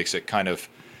studio that makes it kind of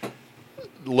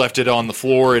left it on the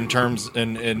floor in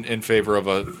favor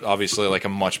of obviously like a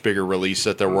much bigger release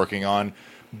that they're working on.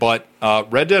 But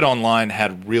Red Dead Online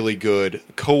had really good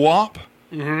co-op.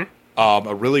 Mm-hmm.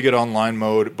 A really good online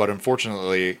mode, but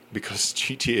unfortunately, because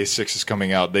GTA 6 is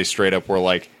coming out, they straight up were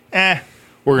like, we're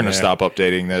going to stop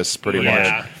updating this pretty much.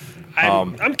 Yeah.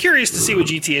 I'm curious to see what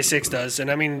GTA 6 does, and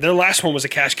I mean, their last one was a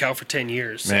cash cow for 10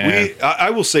 years. Man.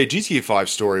 I will say GTA 5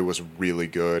 story was really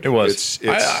good. It was. It's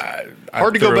I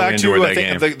hard to go thoroughly back to. enjoyed I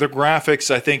that think the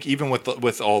graphics. I think even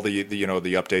with all the the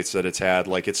updates that it's had,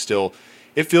 like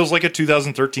it feels like a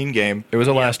 2013 game. It was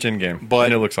a last-gen game, But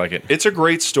and it looks like it. It's a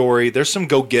great story. There's some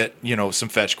go get, some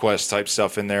fetch quest type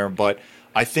stuff in there. But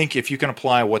I think if you can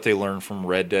apply what they learned from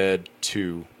Red Dead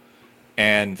 2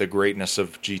 and the greatness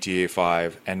of GTA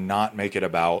 5 and not make it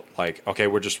about like, okay,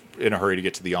 we're just in a hurry to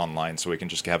get to the online so we can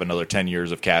just have another 10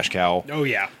 years of cash cow. Oh,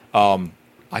 yeah.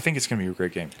 I think it's going to be a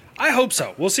great game. I hope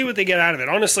so. We'll see what they get out of it.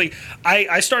 Honestly,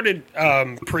 I started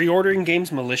pre-ordering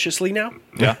games maliciously now.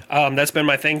 Yeah. That's been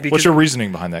my thing. Because, What's your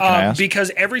reasoning behind that? Can I ask? Because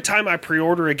every time I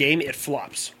pre-order a game, it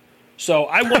flops. So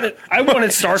I wanted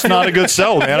Starfield. Not a good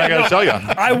sell, man. I got to tell you.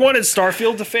 I wanted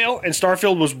Starfield to fail, and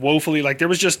Starfield was woefully there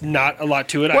was just not a lot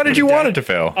to it. Why did you want it to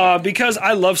fail? Because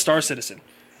I love Star Citizen.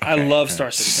 I love Star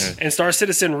Citizen. And Star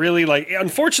Citizen really,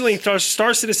 unfortunately,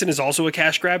 Star Citizen is also a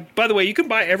cash grab. By the way, you can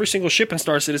buy every single ship in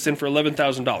Star Citizen for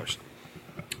 $11,000.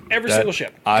 Every single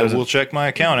ship. I will check my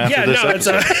account after this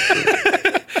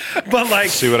episode. But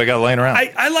see what I got laying around.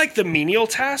 I like the menial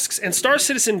tasks, and Star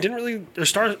Citizen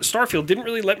Starfield didn't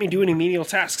really let me do any menial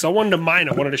tasks. I wanted to mine,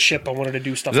 I wanted to ship, I wanted to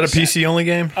do stuff. Is that a PC only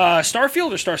game?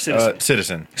 Starfield or Star Citizen?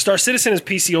 Citizen. Star Citizen is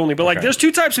PC only, but there's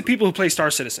two types of people who play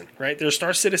Star Citizen, right? There's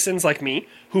Star Citizens like me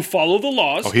who follow the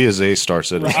laws. He is a Star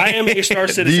Citizen. I am a Star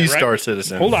Citizen. The right? Star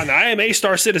Citizen. Hold on, I am a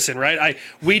Star Citizen, right?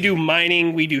 We do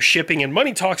mining, we do shipping, and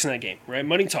money talks in that game, right?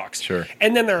 Money talks. Sure.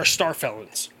 And then there are Star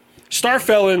Felons. Star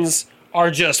Felons are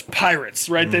just pirates,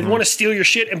 right? They want to steal your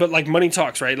shit, but like money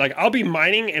talks, right? Like I'll be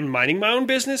mining my own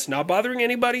business, not bothering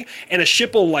anybody, and a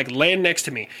ship will like land next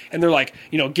to me, and they're like,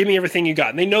 give me everything you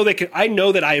got. And they know they can. I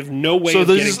know that I have no way. So of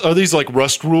getting, are these like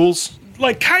Rust rules?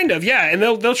 like kind of, yeah. And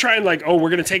they'll try and like, oh, we're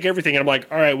gonna take everything, and I'm like,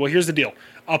 all right, well, here's the deal.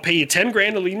 I'll pay you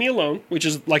 $10,000 to leave me alone, which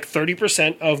is like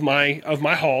 30% of my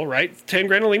haul, right?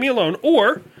 $10,000 to leave me alone,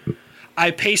 or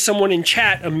I pay someone in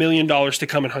chat $1 million to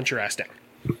come and hunt your ass down.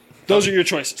 Those are your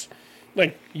choices.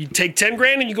 Like you take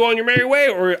 $10,000 and you go on your merry way,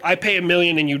 or I pay $1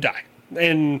 million and you die.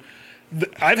 And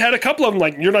I've had a couple of them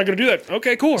like, you're not going to do that.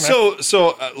 Okay, cool.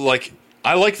 So like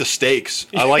I like the stakes.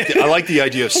 I like the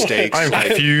idea of stakes. I'm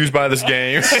confused by this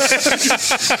game.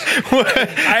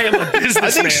 I am a businessman.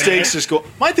 I think stakes is cool.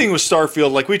 My thing with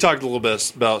Starfield, like we talked a little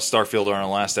bit about Starfield on our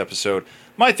last episode.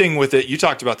 My thing with it, you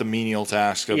talked about the menial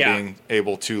task of being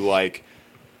able to like,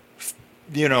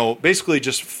 basically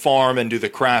just farm and do the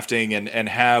crafting and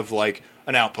have like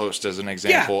an outpost as an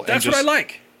example. Yeah, that's what I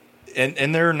like.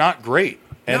 And they're not great.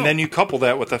 And then you couple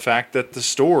that with the fact that the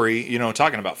story,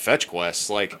 talking about fetch quests,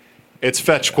 like it's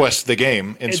fetch quest the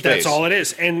game in space. That's all it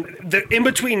is. And in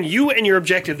between you and your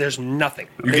objective, there's nothing.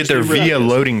 You get there via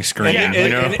loading screen.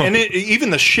 And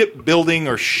even the ship building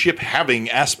or ship having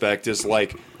aspect is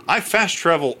like, I fast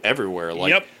travel everywhere.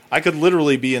 Like I could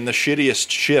literally be in the shittiest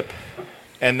ship.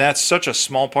 And that's such a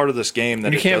small part of this game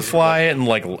that you can't fly it and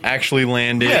like actually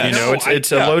land it. Yeah,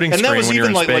 it's a loading screen. And that was when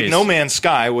even you're in space. like No Man's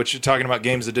Sky, which you're talking about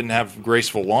games that didn't have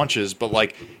graceful launches, but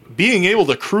like being able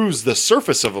to cruise the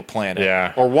surface of a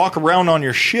planet, or walk around on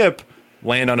your ship,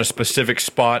 land on a specific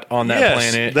spot on that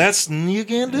planet. You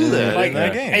can't do that in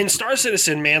that game. And Star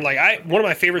Citizen, man, like one of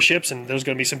my favorite ships, and there's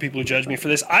going to be some people who judge me for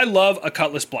this. I love a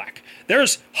Cutlass Black.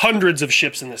 There's hundreds of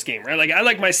ships in this game, right? Like I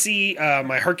like my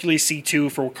Hercules C2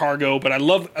 for cargo, but I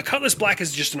love a Cutlass Black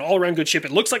is just an all around good ship.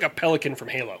 It looks like a Pelican from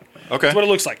Halo. Okay, that's what it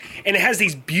looks like, and it has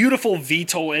these beautiful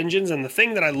VTOL engines. And the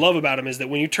thing that I love about them is that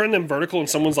when you turn them vertical and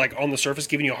someone's like on the surface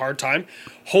giving you a hard time,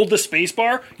 hold the space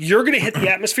bar. You're going to hit the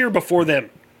atmosphere before them.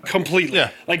 Completely.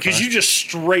 Like, because you just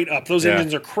straight up, those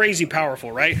engines are crazy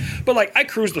powerful, right? But like, I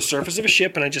cruise the surface of a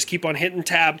ship and I just keep on hitting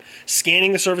tab,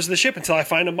 scanning the surface of the ship until I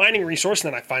find a mining resource,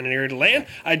 and then I find an area to land.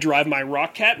 I drive my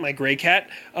rock cat, my gray cat,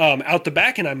 out the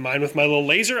back, and I mine with my little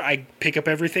laser. I pick up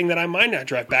everything that I mine. I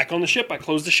drive back on the ship. I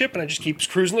close the ship, and I just keep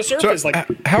cruising the surface. So,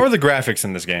 how are the graphics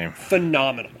in this game?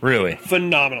 Phenomenal. Really?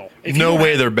 Phenomenal. No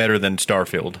way they're better than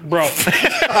Starfield. Bro.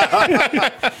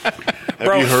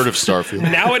 Have you heard of Starfield?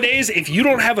 Nowadays, if you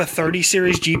don't have a 30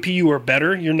 series GPU or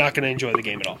better, you're not going to enjoy the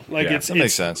game at all. Like that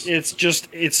makes sense.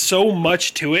 It's so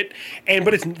much to it,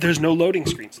 there's no loading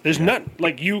screens. There's none.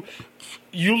 Like you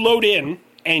load in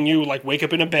and you like wake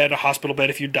up in a hospital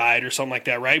bed if you died or something like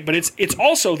that, right? But it's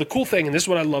also the cool thing, and this is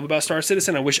what I love about Star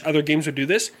Citizen. I wish other games would do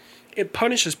this. It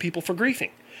punishes people for griefing.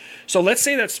 So let's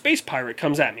say that space pirate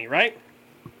comes at me, right?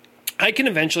 I can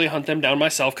eventually hunt them down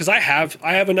myself because I have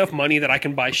enough money that I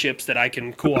can buy ships that I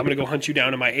can, I'm going to go hunt you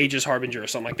down in my Aegis Harbinger or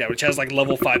something like that, which has like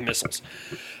level 5 missiles,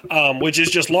 which is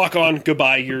just lock on,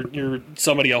 goodbye, you're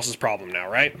somebody else's problem now,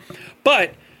 right?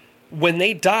 But when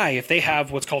they die, if they have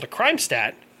what's called a crime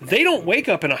stat, they don't wake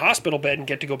up in a hospital bed and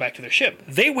get to go back to their ship.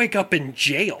 They wake up in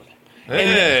jail.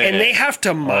 And they have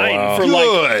to mine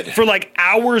for like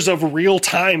hours of real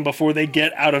time before they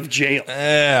get out of jail.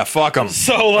 Yeah, fuck them.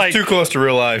 So like too close to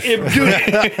real life.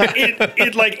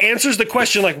 It like answers the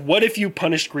question like, what if you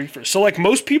punished griefers? So like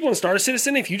most people in Star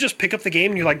Citizen, if you just pick up the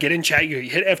game and you like get in chat, you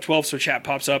hit F12 so chat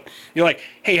pops up. You're like,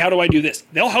 hey, how do I do this?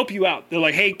 They'll help you out. They're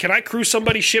like, hey, can I crew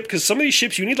somebody's ship? Because some of these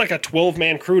ships you need like a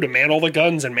 12-man crew to man all the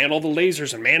guns and man all the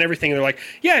lasers and man everything. And they're like,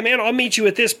 yeah, man, I'll meet you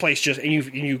at this place. And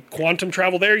you quantum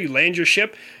travel there. You land your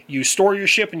ship, you store your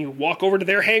ship, and you walk over to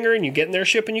their hangar and you get in their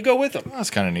ship and you go with them. That's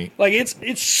kind of neat. Like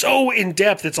it's so in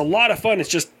depth. It's a lot of fun. It's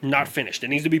just not finished. It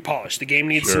needs to be polished. The game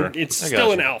needs it's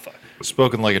still an alpha.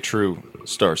 Spoken like a true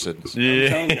Star Citizen.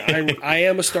 Yeah, I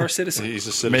am a Star Citizen. He's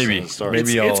a citizen. Maybe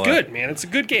it's good, man. It's a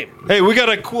good game. Hey, we got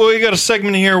a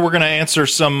segment here. We're gonna answer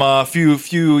some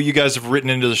few you guys have written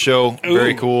into the show. Ooh.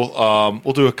 Very cool.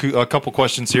 We'll do a couple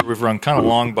questions here. We've run kind of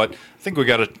long, but I think we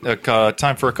got a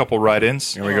time for a couple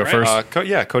write-ins. Here we go first.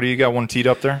 Cody, you got one teed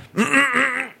up there?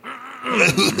 I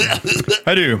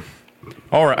do.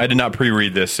 All right, I did not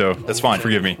pre-read this, so that's fine.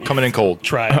 Forgive me. Coming in cold.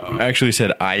 Try it. I actually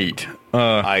said I eat.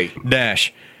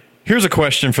 Dash. Here's a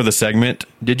question for the segment.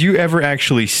 Did you ever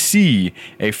actually see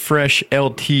a fresh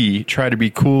LT try to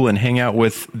be cool and hang out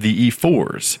with the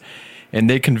E4s? And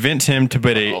they convince him to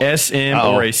put a SM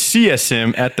or a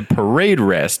CSM at the parade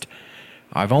rest.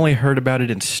 I've only heard about it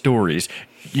in stories.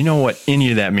 You know what any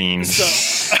of that means.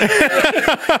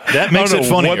 That makes it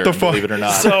funnier, what the fuck? believe it or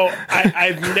not. So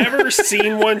I've never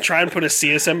seen one try and put a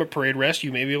CSM at parade rest.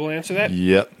 You may be able to answer that.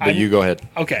 Yep, but you go ahead.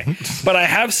 Okay, but I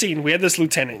have seen. We had this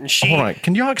lieutenant, and she. Hold on.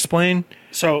 Can y'all explain?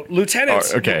 So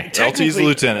lieutenants. Oh, okay. LT's a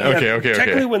lieutenant. Okay.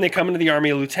 Technically, when they come into the Army,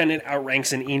 a lieutenant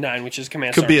outranks an E9, which is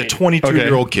command Could be a sergeant.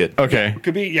 22-year-old kid. Okay.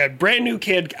 Could be brand new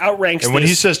kid outranks. And when this.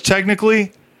 he says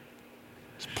technically,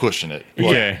 he's pushing it.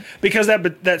 Okay. Because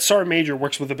that sergeant major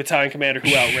works with the battalion commander who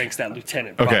outranks that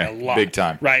lieutenant by Okay. a lot. Big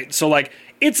time. Right. So like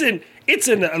it's an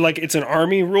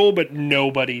Army rule, but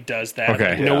nobody does that.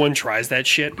 Okay. Like, no Yeah. one tries that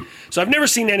shit. So I've never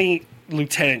seen any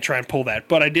lieutenant try and pull that.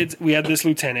 But we had this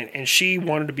lieutenant, and she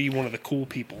wanted to be one of the cool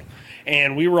people.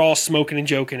 And we were all smoking and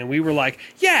joking, and we were like,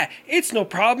 yeah, it's no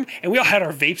problem. And we all had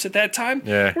our vapes at that time.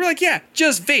 Yeah. We're like, yeah,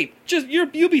 just vape.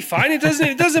 You'll be fine. It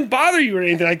doesn't bother you or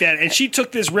anything like that. And she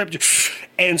took this rip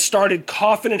and started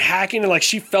coughing and hacking, and like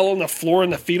she fell on the floor in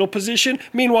the fetal position.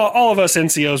 Meanwhile, all of us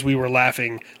NCOs, we were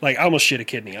laughing. Like I almost shit a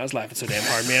kidney. I was laughing so damn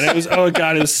hard, man. It was, oh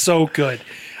God, it was so good.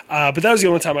 But that was the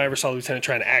only time I ever saw a lieutenant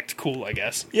trying to act cool, I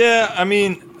guess. Yeah, I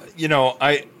mean,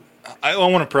 I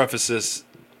want to preface this.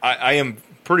 I am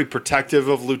pretty protective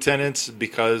of lieutenants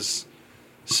because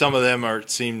some of them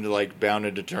seem like bound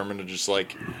and determined to just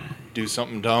like do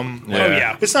something dumb. Yeah. Oh,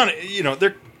 yeah. It's not,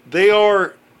 they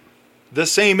are the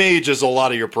same age as a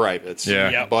lot of your privates. Yeah.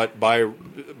 Yep. But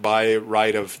by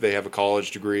right of they have a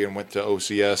college degree and went to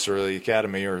OCS or the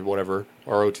academy or whatever,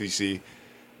 or OTC,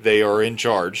 they are in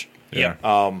charge.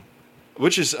 Yeah.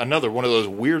 Which is another one of those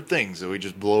weird things that we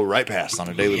just blow right past on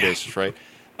a daily basis, right?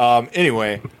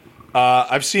 Anyway,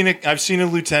 I've seen a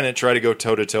lieutenant try to go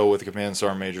toe to toe with command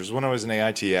sergeant majors when I was in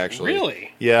AIT. Actually,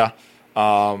 Really? yeah.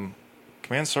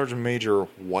 Command Sergeant Major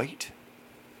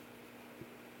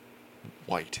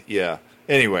White, yeah.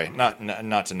 Anyway,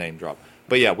 not to name drop,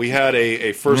 but yeah, we had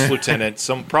a first lieutenant,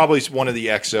 probably one of the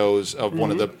XOs of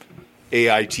one of the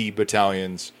AIT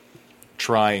battalions,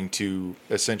 trying to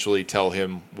essentially tell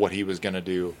him what he was going to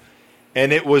do,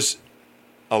 and it was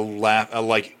a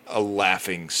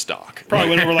laughing stock. Probably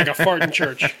went over like a fart in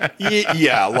church.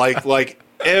 Yeah, like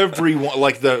everyone,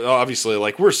 like obviously,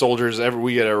 like we're soldiers.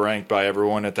 We get ranked by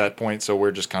everyone at that point, so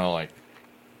we're just kind of like,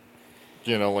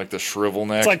 like the shrivel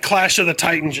neck. It's like Clash of the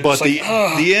Titans. But Just like,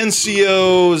 the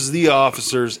NCOs, the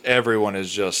officers, everyone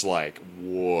is just like,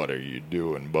 "What are you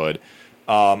doing, bud?"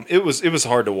 It was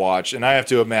hard to watch, and I have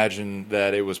to imagine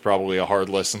that it was probably a hard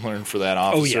lesson learned for that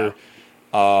officer.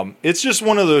 Oh, yeah. It's just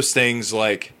one of those things,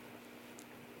 like,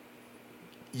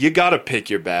 you got to pick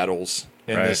your battles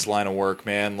in this line of work,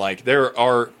 man. Like, there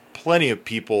are plenty of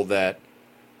people that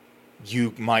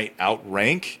you might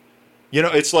outrank.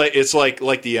 It's like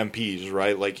the MPs,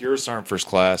 right? Like, you're a sergeant first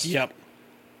class. Yep.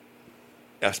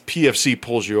 As PFC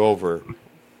pulls you over,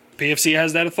 PFC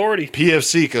has that authority.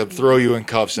 PFC could throw you in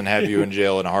cuffs and have you in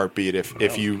jail in a heartbeat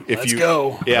if you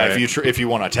go. Yeah, Right. if you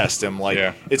want to test him, like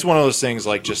it's one of those things,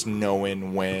 like just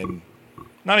knowing when,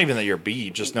 not even that you're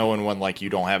beat, just knowing when like you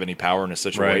don't have any power in a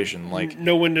situation, like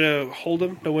Know when to hold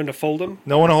him, know when to fold him,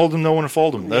 no one to hold him, no one to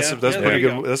fold him. That's Yeah, pretty there you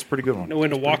good. go. That's a pretty good one. know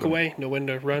when to walk away, know when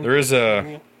to run. There is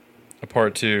a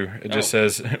part 2. It just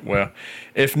says, well,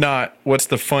 if not, what's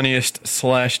the funniest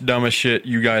 / dumbest shit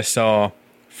you guys saw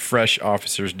fresh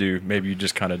officers do? Maybe you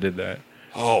just kind of did that.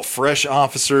 Oh, fresh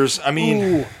officers. I mean,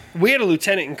 Ooh, we had a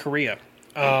lieutenant in Korea,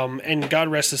 and God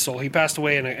rest his soul. He passed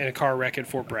away in a car wreck at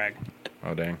Fort Bragg.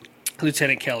 Oh, dang.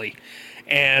 Lieutenant Kelly.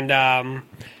 And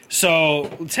so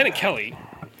Lieutenant Kelly,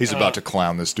 he's about to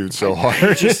clown this dude so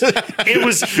hard. it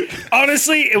was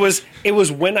honestly, it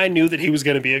was when I knew that he was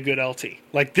going to be a good LT.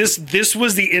 Like this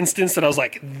was the instance that I was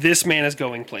like, this man is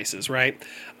going places, right?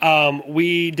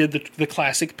 We did the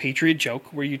classic Patriot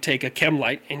joke where you take a chem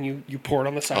light and you pour it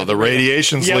on the side. Oh, of the radar.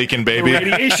 radiation's Yep, leaking, baby. The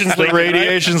radiation's The leaking. right?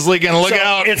 radiation's leaking. Look So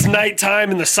out! It's nighttime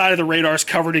and the side of the radar is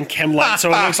covered in chem light, so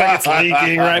it looks like it's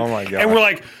leaking, right? Oh my God. And we're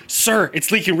like, "Sir,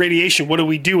 it's leaking radiation. What do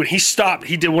we do?" And he stopped.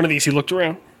 He did one of these. He looked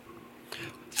around.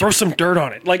 Throw some dirt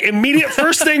on it. Like immediate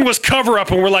first thing was cover up,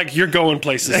 and we're like, "You're going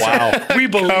places." Wow. We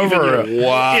believe Cover in you. up.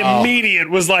 Wow. Immediate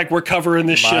was like, "We're covering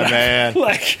this My shit." up." man.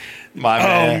 Like, My oh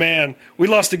man. man, we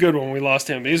lost a good one. We lost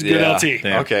him. He was a good LT.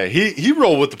 Damn. Okay, he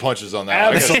rolled with the punches on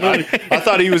that. Absolutely. I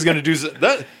thought he was going to do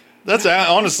that. That's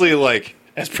honestly like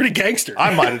That's pretty gangster.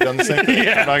 I might have done the same thing.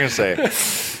 Yeah. I'm not going to say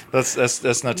it.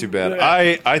 That's not too bad.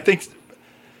 I think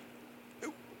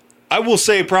I will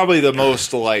say probably the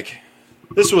most like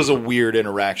this was a weird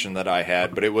interaction that I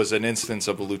had, but it was an instance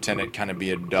of a lieutenant kind of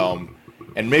being dumb,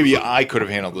 and maybe I could have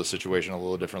handled the situation a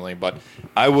little differently. But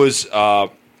I was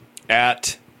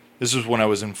this was when I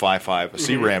was in 5.5,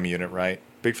 a CRAM unit, right?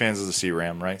 Big fans of the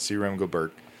CRAM, right? CRAM go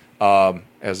Bert,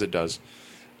 as it does.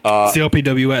 It's the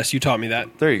LPWS. You taught me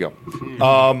that. There you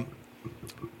go.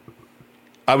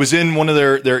 I was in one of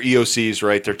their EOCs,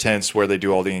 right? Their tents where they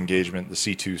do all the engagement, the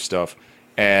C2 stuff.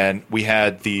 And we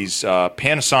had these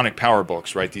Panasonic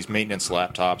PowerBooks, right? These maintenance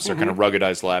laptops. They're kind of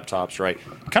ruggedized laptops, right?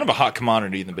 Kind of a hot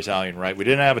commodity in the battalion, right? We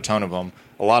didn't have a ton of them.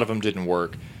 A lot of them didn't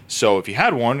work. So if you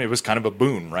had one, it was kind of a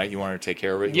boon, right? You wanted to take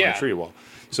care of it. You wanted to treat it well.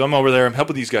 So I'm over there. I'm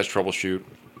helping these guys troubleshoot.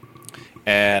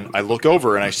 And I look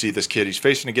over and I see this kid. He's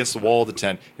facing against the wall of the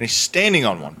tent. And he's standing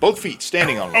on one. Both feet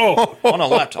standing on one. On a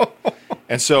laptop.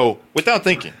 And so without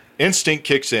thinking, instinct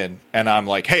kicks in. And I'm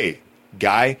like, hey,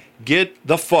 guy, get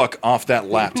the fuck off that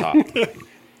laptop.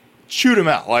 Shoot him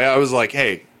out. Like I was like,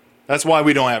 hey, that's why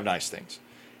we don't have nice things.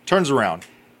 Turns around.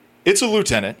 It's a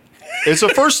lieutenant. It's a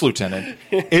first lieutenant.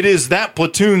 It is that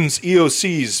platoon's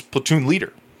EOC's platoon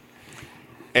leader.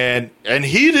 And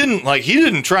he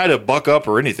didn't try to buck up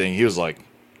or anything. He was like,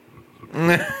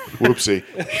 whoopsie.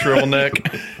 Shrivel neck.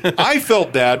 I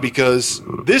felt bad because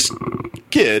this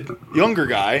kid, younger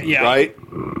guy, right?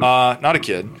 Not a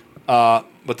kid,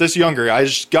 but this younger guy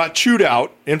just got chewed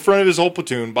out in front of his whole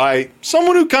platoon by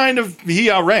someone who kind of,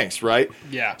 he outranks, right?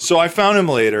 Yeah. So I found him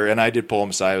later, and I did pull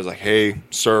him aside. I was like, hey,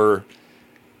 sir,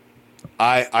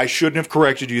 I shouldn't have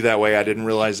corrected you that way. I didn't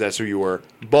realize that's who you were.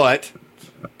 But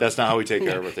that's not how we take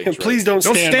care of our things. Please don't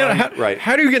stand on. Right.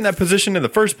 How do you get in that position in the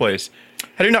first place?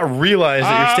 How do you not realize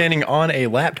that you're standing on a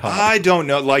laptop? I don't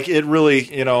know. Like, it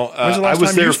really, I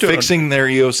was there fixing their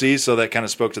EOC, so that kind of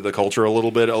spoke to the culture a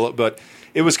little bit. But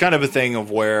it was kind of a thing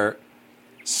of where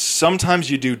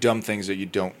sometimes you do dumb things that you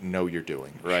don't know you're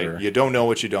doing, right? Sure. You don't know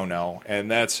what you don't know.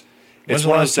 And it's one of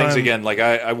those things, again, like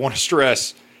I want to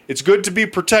stress, it's good to be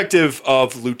protective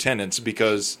of lieutenants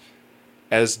because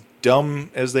as dumb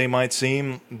as they might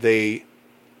seem, they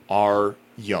are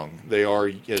young. They are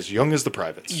as young as the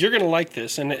privates. You're going to like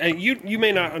this, and you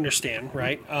may not understand,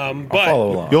 right? But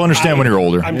follow along. You'll understand when you're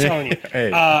older. I'm telling you.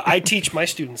 Hey. I teach my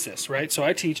students this, right? So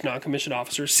I teach non-commissioned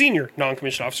officers, senior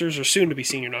non-commissioned officers, or soon-to-be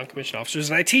senior non-commissioned officers,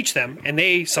 and I teach them, and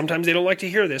sometimes they don't like to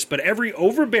hear this, but every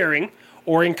overbearing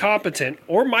or incompetent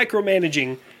or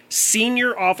micromanaging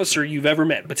senior officer you've ever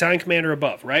met, battalion commander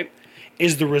above, right,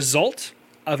 is the result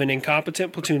of an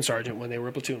incompetent platoon sergeant when they were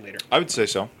a platoon leader. I would say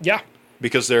so. Yeah.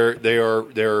 Because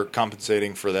they're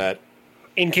compensating for that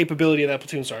incapability of that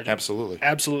platoon sergeant. Absolutely.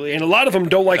 Absolutely. And a lot of them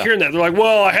don't like hearing that. They're like,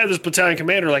 well, I had this battalion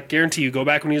commander, like, guarantee you, go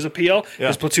back when he was a PL,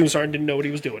 his platoon sergeant didn't know what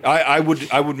he was doing. I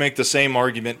would make the same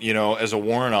argument, as a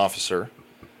warrant officer,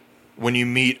 when you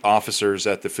meet officers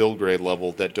at the field grade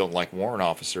level that don't like warrant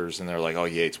officers, and they're like, oh,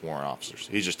 he hates warrant officers.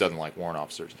 He just doesn't like warrant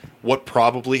officers. What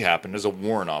probably happened as a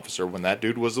warrant officer when that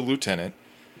dude was a lieutenant,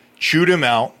 chewed him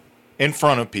out in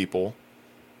front of people,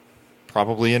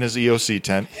 probably in his EOC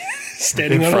tent,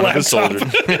 standing in on front a of his laptop.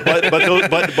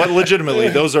 soldiers. But legitimately,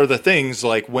 those are the things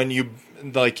like when you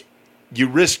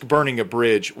risk burning a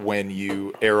bridge when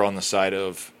you err on the side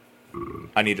of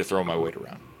I need to throw my weight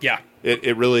around. Yeah.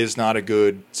 It really is not a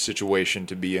good situation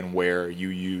to be in where you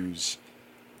use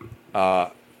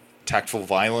tactful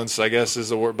violence, I guess is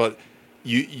the word, but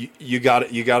you gotta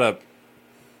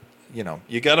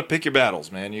pick your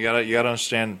battles, man. You gotta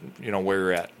understand, where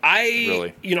you're at.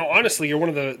 Really. Honestly, you're one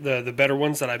of the better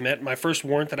ones that I've met. My first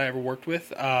warrant that I ever worked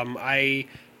with, I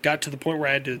got to the point where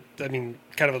I had to, kind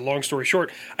of a long story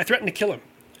short, I threatened to kill him.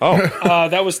 Oh.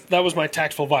 That was my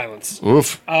tactful violence.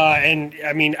 Oof. And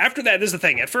after that, this is the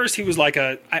thing. At first, he was like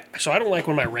so I don't like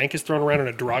when my rank is thrown around in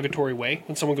a derogatory way.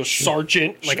 When someone goes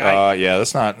sergeant, like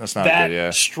that's not good. Yeah.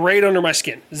 Straight under my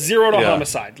skin, 0 to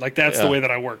homicide. Like that's the way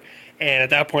that I work. And at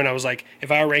that point, I was like,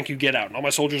 if I outrank you, get out. And all my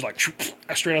soldiers like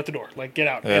straight out the door, like get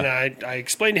out. Yeah. And I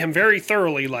explained to him very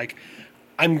thoroughly, like,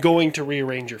 I'm going to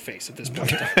rearrange your face at this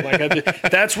point in time. Like,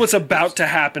 that's what's about to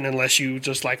happen unless you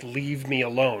just, like, leave me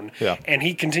alone. Yeah. And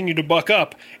he continued to buck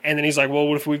up. And then he's like, well,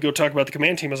 what if we go talk about the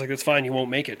command team? I was like, that's fine. You won't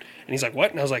make it. And he's like,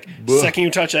 what? And I was like, second you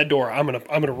touch that door, I'm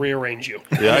gonna rearrange you.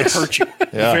 I'm going to hurt you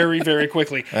very, very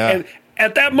quickly. Yeah. And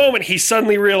at that moment, he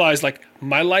suddenly realized, like,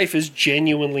 my life is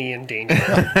genuinely in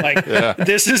danger. Like,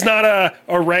 this is not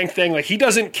a rank thing. Like, he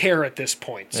doesn't care at this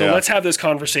point. So let's have this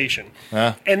conversation.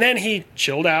 Yeah. And then he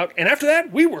chilled out. And after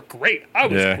that, we were great. I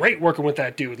was great working with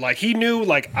that dude. Like, he knew,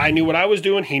 like, I knew what I was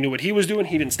doing. He knew what he was doing.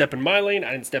 He didn't step in my lane.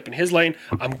 I didn't step in his lane.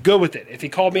 I'm good with it. If he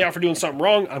called me out for doing something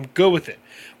wrong, I'm good with it.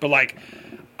 But, like,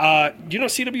 do you know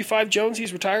CW5 Jones?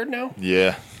 He's retired now?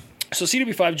 Yeah. So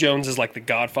CW5 Jones is like the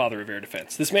godfather of air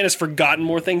defense. This man has forgotten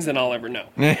more things than I'll ever know.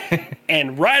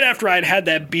 And right after I'd had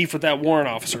that beef with that warrant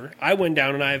officer, I went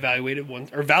down and I validated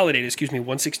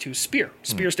 162 SPEAR.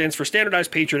 SPEAR stands for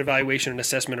Standardized Patriot Evaluation and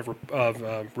Assessment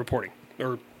of Reporting,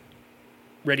 or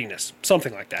Readiness,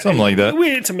 something like that. Something like that.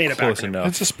 It's a made-up Close acronym. enough.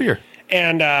 It's a spear.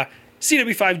 And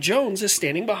CW5 Jones is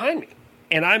standing behind me,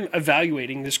 and I'm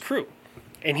evaluating this crew,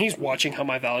 and he's watching how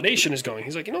my validation is going.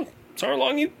 He's like, Sergeant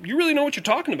Long, you really know what you're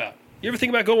talking about. You ever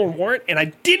think about going warrant? And I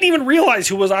didn't even realize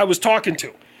who I was talking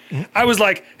to. I was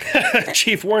like,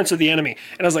 Chief, warrants are the enemy.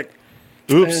 And I was like,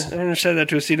 oops. I never said that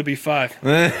to a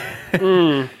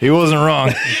CW5. He wasn't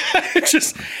wrong.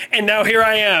 And now here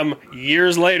I am,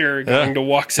 years later, going to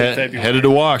walks in February. Headed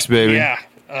to walks, baby. Yeah.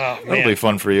 Oh, That'll be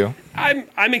fun for you.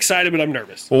 I'm excited, but I'm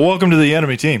nervous. Well, welcome to the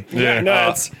enemy team.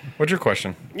 Yeah. What's your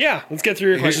question? Yeah, let's get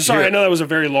through your question. Sorry, I know that was a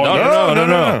very long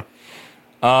No.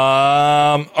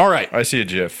 All right. I see a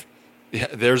GIF. Yeah,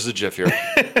 there's the GIF here.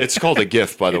 It's called a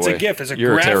GIF, by the way. It's a GIF. It's a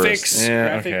You're graphics. Yeah,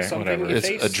 graphic okay, something whatever. It's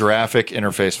interface. a graphic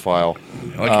interface file.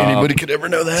 Like anybody could ever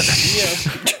know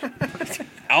that. Yeah.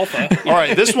 Alpha. All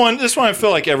right, this one I feel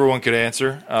like everyone could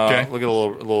answer. Okay. Look at a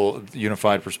little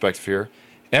unified perspective here.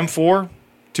 M4,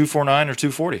 249 or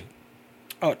 240?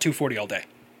 Oh, 240 all day.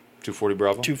 240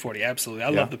 Bravo? 240, absolutely. I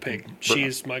love the pig. She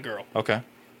is my girl. Okay.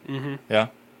 Mm-hmm. Yeah.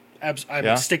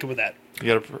 I'm sticking with that.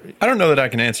 You got I don't know that I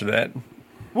can answer that.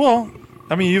 Well,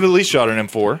 I mean, you've at least shot an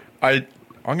M4. I'm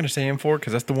going to say M4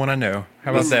 because that's the one I know.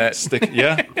 How about that?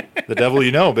 Yeah. The devil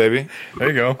you know, baby. There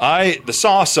you go. The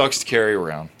saw sucks to carry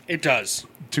around. It does.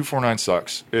 249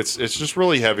 sucks. It's just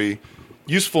really heavy.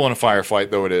 Useful in a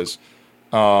firefight, though it is.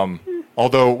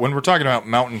 Although, when we're talking about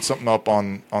mounting something up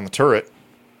on the turret,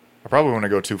 I probably want to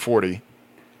go 240.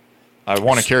 I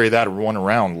want to carry that one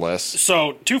around less.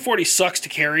 So 240 sucks to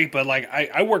carry, but like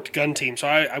I worked gun team. So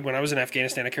when I was in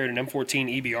Afghanistan, I carried an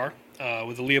M14 EBR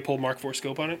with a Leopold Mark IV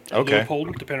scope on it. Okay.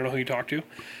 Leopold, depending on who you talk to.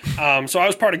 So I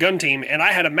was part of gun team, and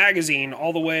I had a magazine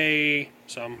all the way.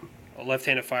 So I'm a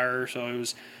left-handed firer, so it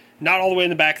was not all the way in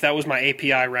the back. That was my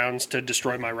API rounds to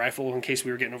destroy my rifle in case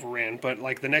we were getting overran. But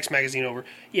like the next magazine over,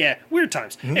 weird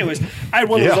times. Anyways, I had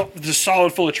one of those just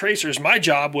solid full of tracers. My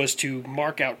job was to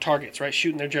mark out targets, right?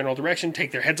 Shoot in their general direction,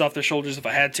 take their heads off their shoulders if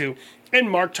I had to, and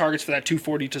mark targets for that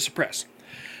 240 to suppress.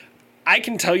 I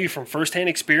can tell you from firsthand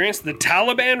experience, the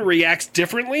Taliban reacts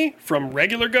differently from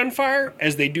regular gunfire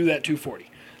as they do that 240.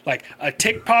 Like a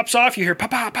tick pops off, you hear pop,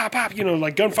 pop, pop, pop,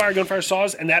 like gunfire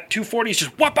saws, and that 240 is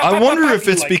just whop, pop, I pop, wonder pop, if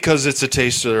it's like, because it's a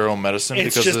taste of their own medicine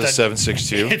It's because of just the a-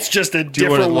 7.62. It's just a Doing it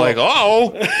different like,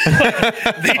 world.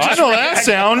 I Just know that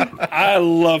sound. I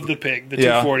love the pig, the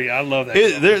Yeah. 240. I love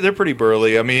that. They're pretty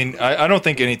burly. I mean, I don't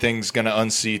think anything's going to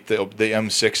unseat the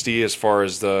M60 as far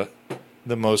as the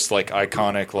most like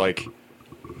iconic, like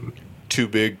too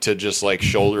big to just like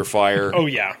shoulder fire. Oh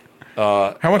yeah.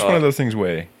 How much one of those things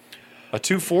weigh? A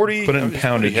 240. Put it in is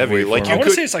poundage pretty heavy. weight Like for you me. I wanna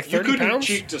could- say it's like you 30 couldn't pounds.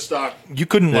 cheat to stock. You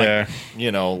couldn't Yeah. like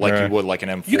Yeah. you would like an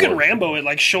M4. You can Rambo it,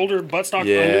 like shoulder, buttstock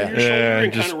Yeah. under your shoulder,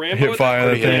 and just kind of Rambo hit it. fire the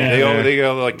Pretty heavy. thing. They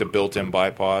got like the built-in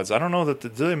bipods. I don't know that do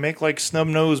they make like snub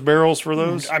nose barrels for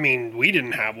those? I mean, we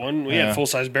didn't have one. We Yeah. had full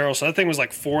size barrels, so that thing was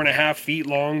like 4.5 feet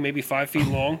long, maybe 5 feet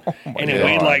long, and it God.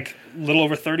 weighed like a little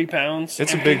over 30 pounds.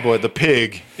 It's a big boy. The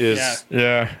pig is. Yeah.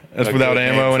 Yeah, that's Like without a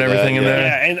name ammo for and that, everything in yeah. there.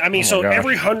 Yeah, and I mean, so gosh.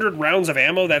 every 100 rounds of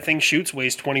ammo that thing shoots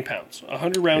weighs 20 pounds.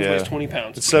 100 rounds weighs 20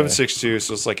 pounds. It's 7.62,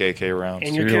 so it's like AK rounds.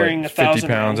 And you're You're carrying like 1,000 50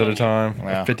 pounds at a rounds. time.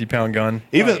 Yeah. A 50-pound gun.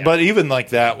 But even like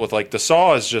that with like the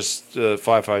saw is just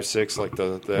 5.56 like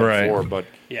the Right. M4, but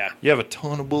Yeah. you have a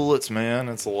ton of bullets, man.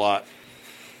 It's a lot.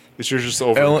 It's just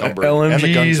over encumbered.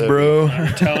 LMGs, bro.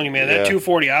 I'm telling you, man, that Yeah.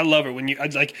 240, I love it when you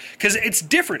like because it's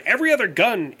different. Every other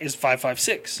gun is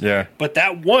 5.56. Yeah. but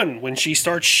that one when she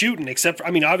starts shooting, except for, I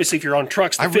mean, obviously if you're on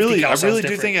trucks, the I 50 really cal sounds do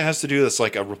different. think it has to do with this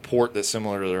like a report that's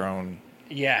similar to their own.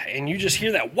 Yeah, and you just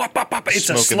hear that whop, wop, wop. It's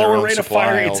a Smoking their slower own rate of supply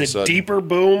fire. all of It's a a sudden. deeper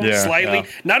boom, Yeah. slightly. Yeah.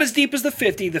 Not as deep as the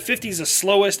 50. The 50 is the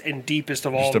slowest and deepest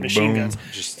of all Just the a machine boom.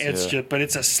 guns. Yeah. But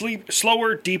it's a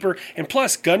slower, deeper, and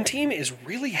plus, gun team is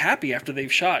really happy after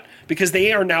they've shot because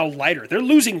they are now lighter. They're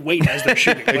losing weight as they're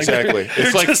shooting. Like, Exactly. they're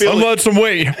It's like just- feeling- Unload some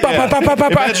weight.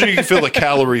 Imagine you can feel the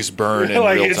calories burn in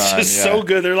like real it's time. just yeah. so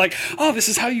good. They're like, oh, this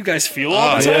is how you guys feel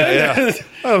all Oh, the time. yeah.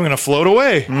 Oh, I'm gonna float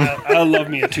away. I love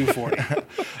me a 240.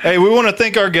 Hey, we want to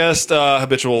thank our guest,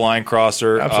 habitual line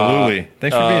crosser. Absolutely.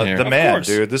 Thanks for being here. The Of man, course.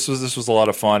 dude. This was a lot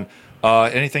of fun.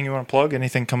 Anything you want to plug?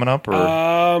 Anything coming up? Or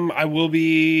I will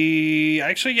be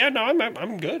actually. Yeah, no, I'm good.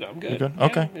 I'm good. good? Yeah,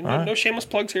 Okay. no, All right. no shameless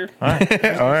plugs here. All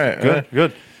right.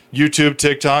 good. YouTube,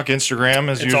 TikTok, Instagram,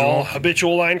 as It's usual. all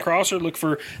habitual line crosser. Look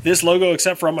for this logo,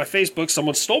 except for on my Facebook.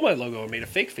 Someone stole my logo and made a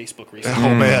fake Facebook recently.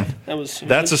 Oh man,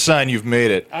 That's a sign you've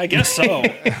made it. I guess so.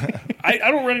 I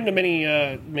don't run into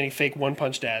many fake one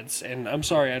punch dads, and I'm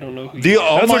sorry, I don't know who. You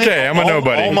are. That's okay, I'm a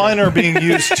nobody. All mine are being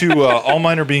used to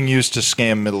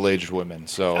scam middle-aged women.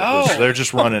 So Oh. they're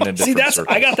just running in different See, circles.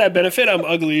 I got that benefit. I'm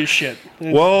ugly as shit.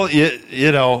 Well,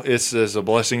 you know, it's a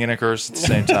blessing and a curse at the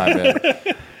same time, man.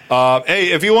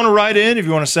 Hey, if you want to write in, if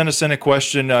you want to send us in a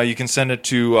question, you can send it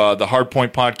to the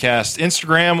Hardpoint Podcast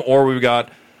Instagram, or we've got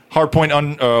Hardpoint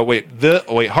Hardpoint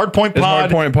Pod.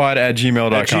 It's hardpointpod at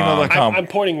gmail.com. I'm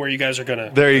pointing where you guys are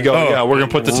gonna. There you go. Yeah, we're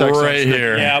gonna put the text right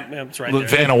here. Yeah, it's right there.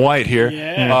 Vanna White here.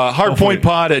 Yeah.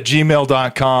 Hardpointpod at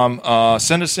gmail.com.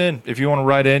 Send us in if you want to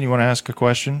write in. You want to ask a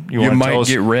question. You might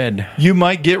get read. You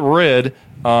might get read.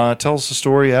 Tell us a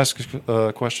story. Ask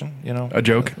a question. A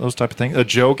joke. Those type of things. A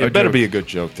joke. It better be a good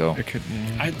joke though. It could,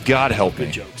 God help Good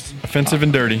me. jokes. offensive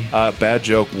and dirty. Bad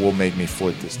joke will make me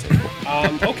flip this table.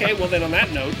 Okay, well then on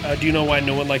that note, do you know why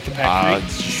no one liked the pack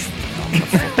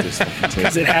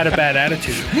Because it had a bad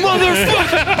attitude.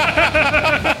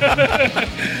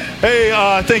 Hey,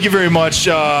 thank you very much.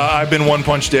 I've been One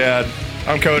Punch Dad.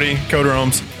 I'm Cody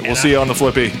Romes. We'll see you on the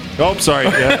Flippy. Oh, sorry.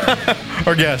 Yeah.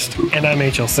 Our guest. And I'm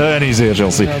HLC. And he's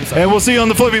HLC. And we'll see you on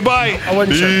the Flippy. Bye. I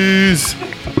wasn't sure. Peace.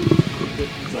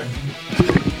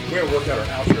 We're going to work out our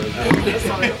outro. Honestly,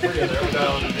 no matter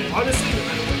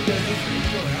what you guys do for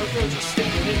each other, outro, just stick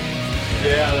with it.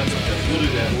 Yeah, that's okay. We'll do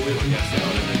that. We'll leave a guest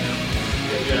out.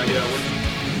 Yeah.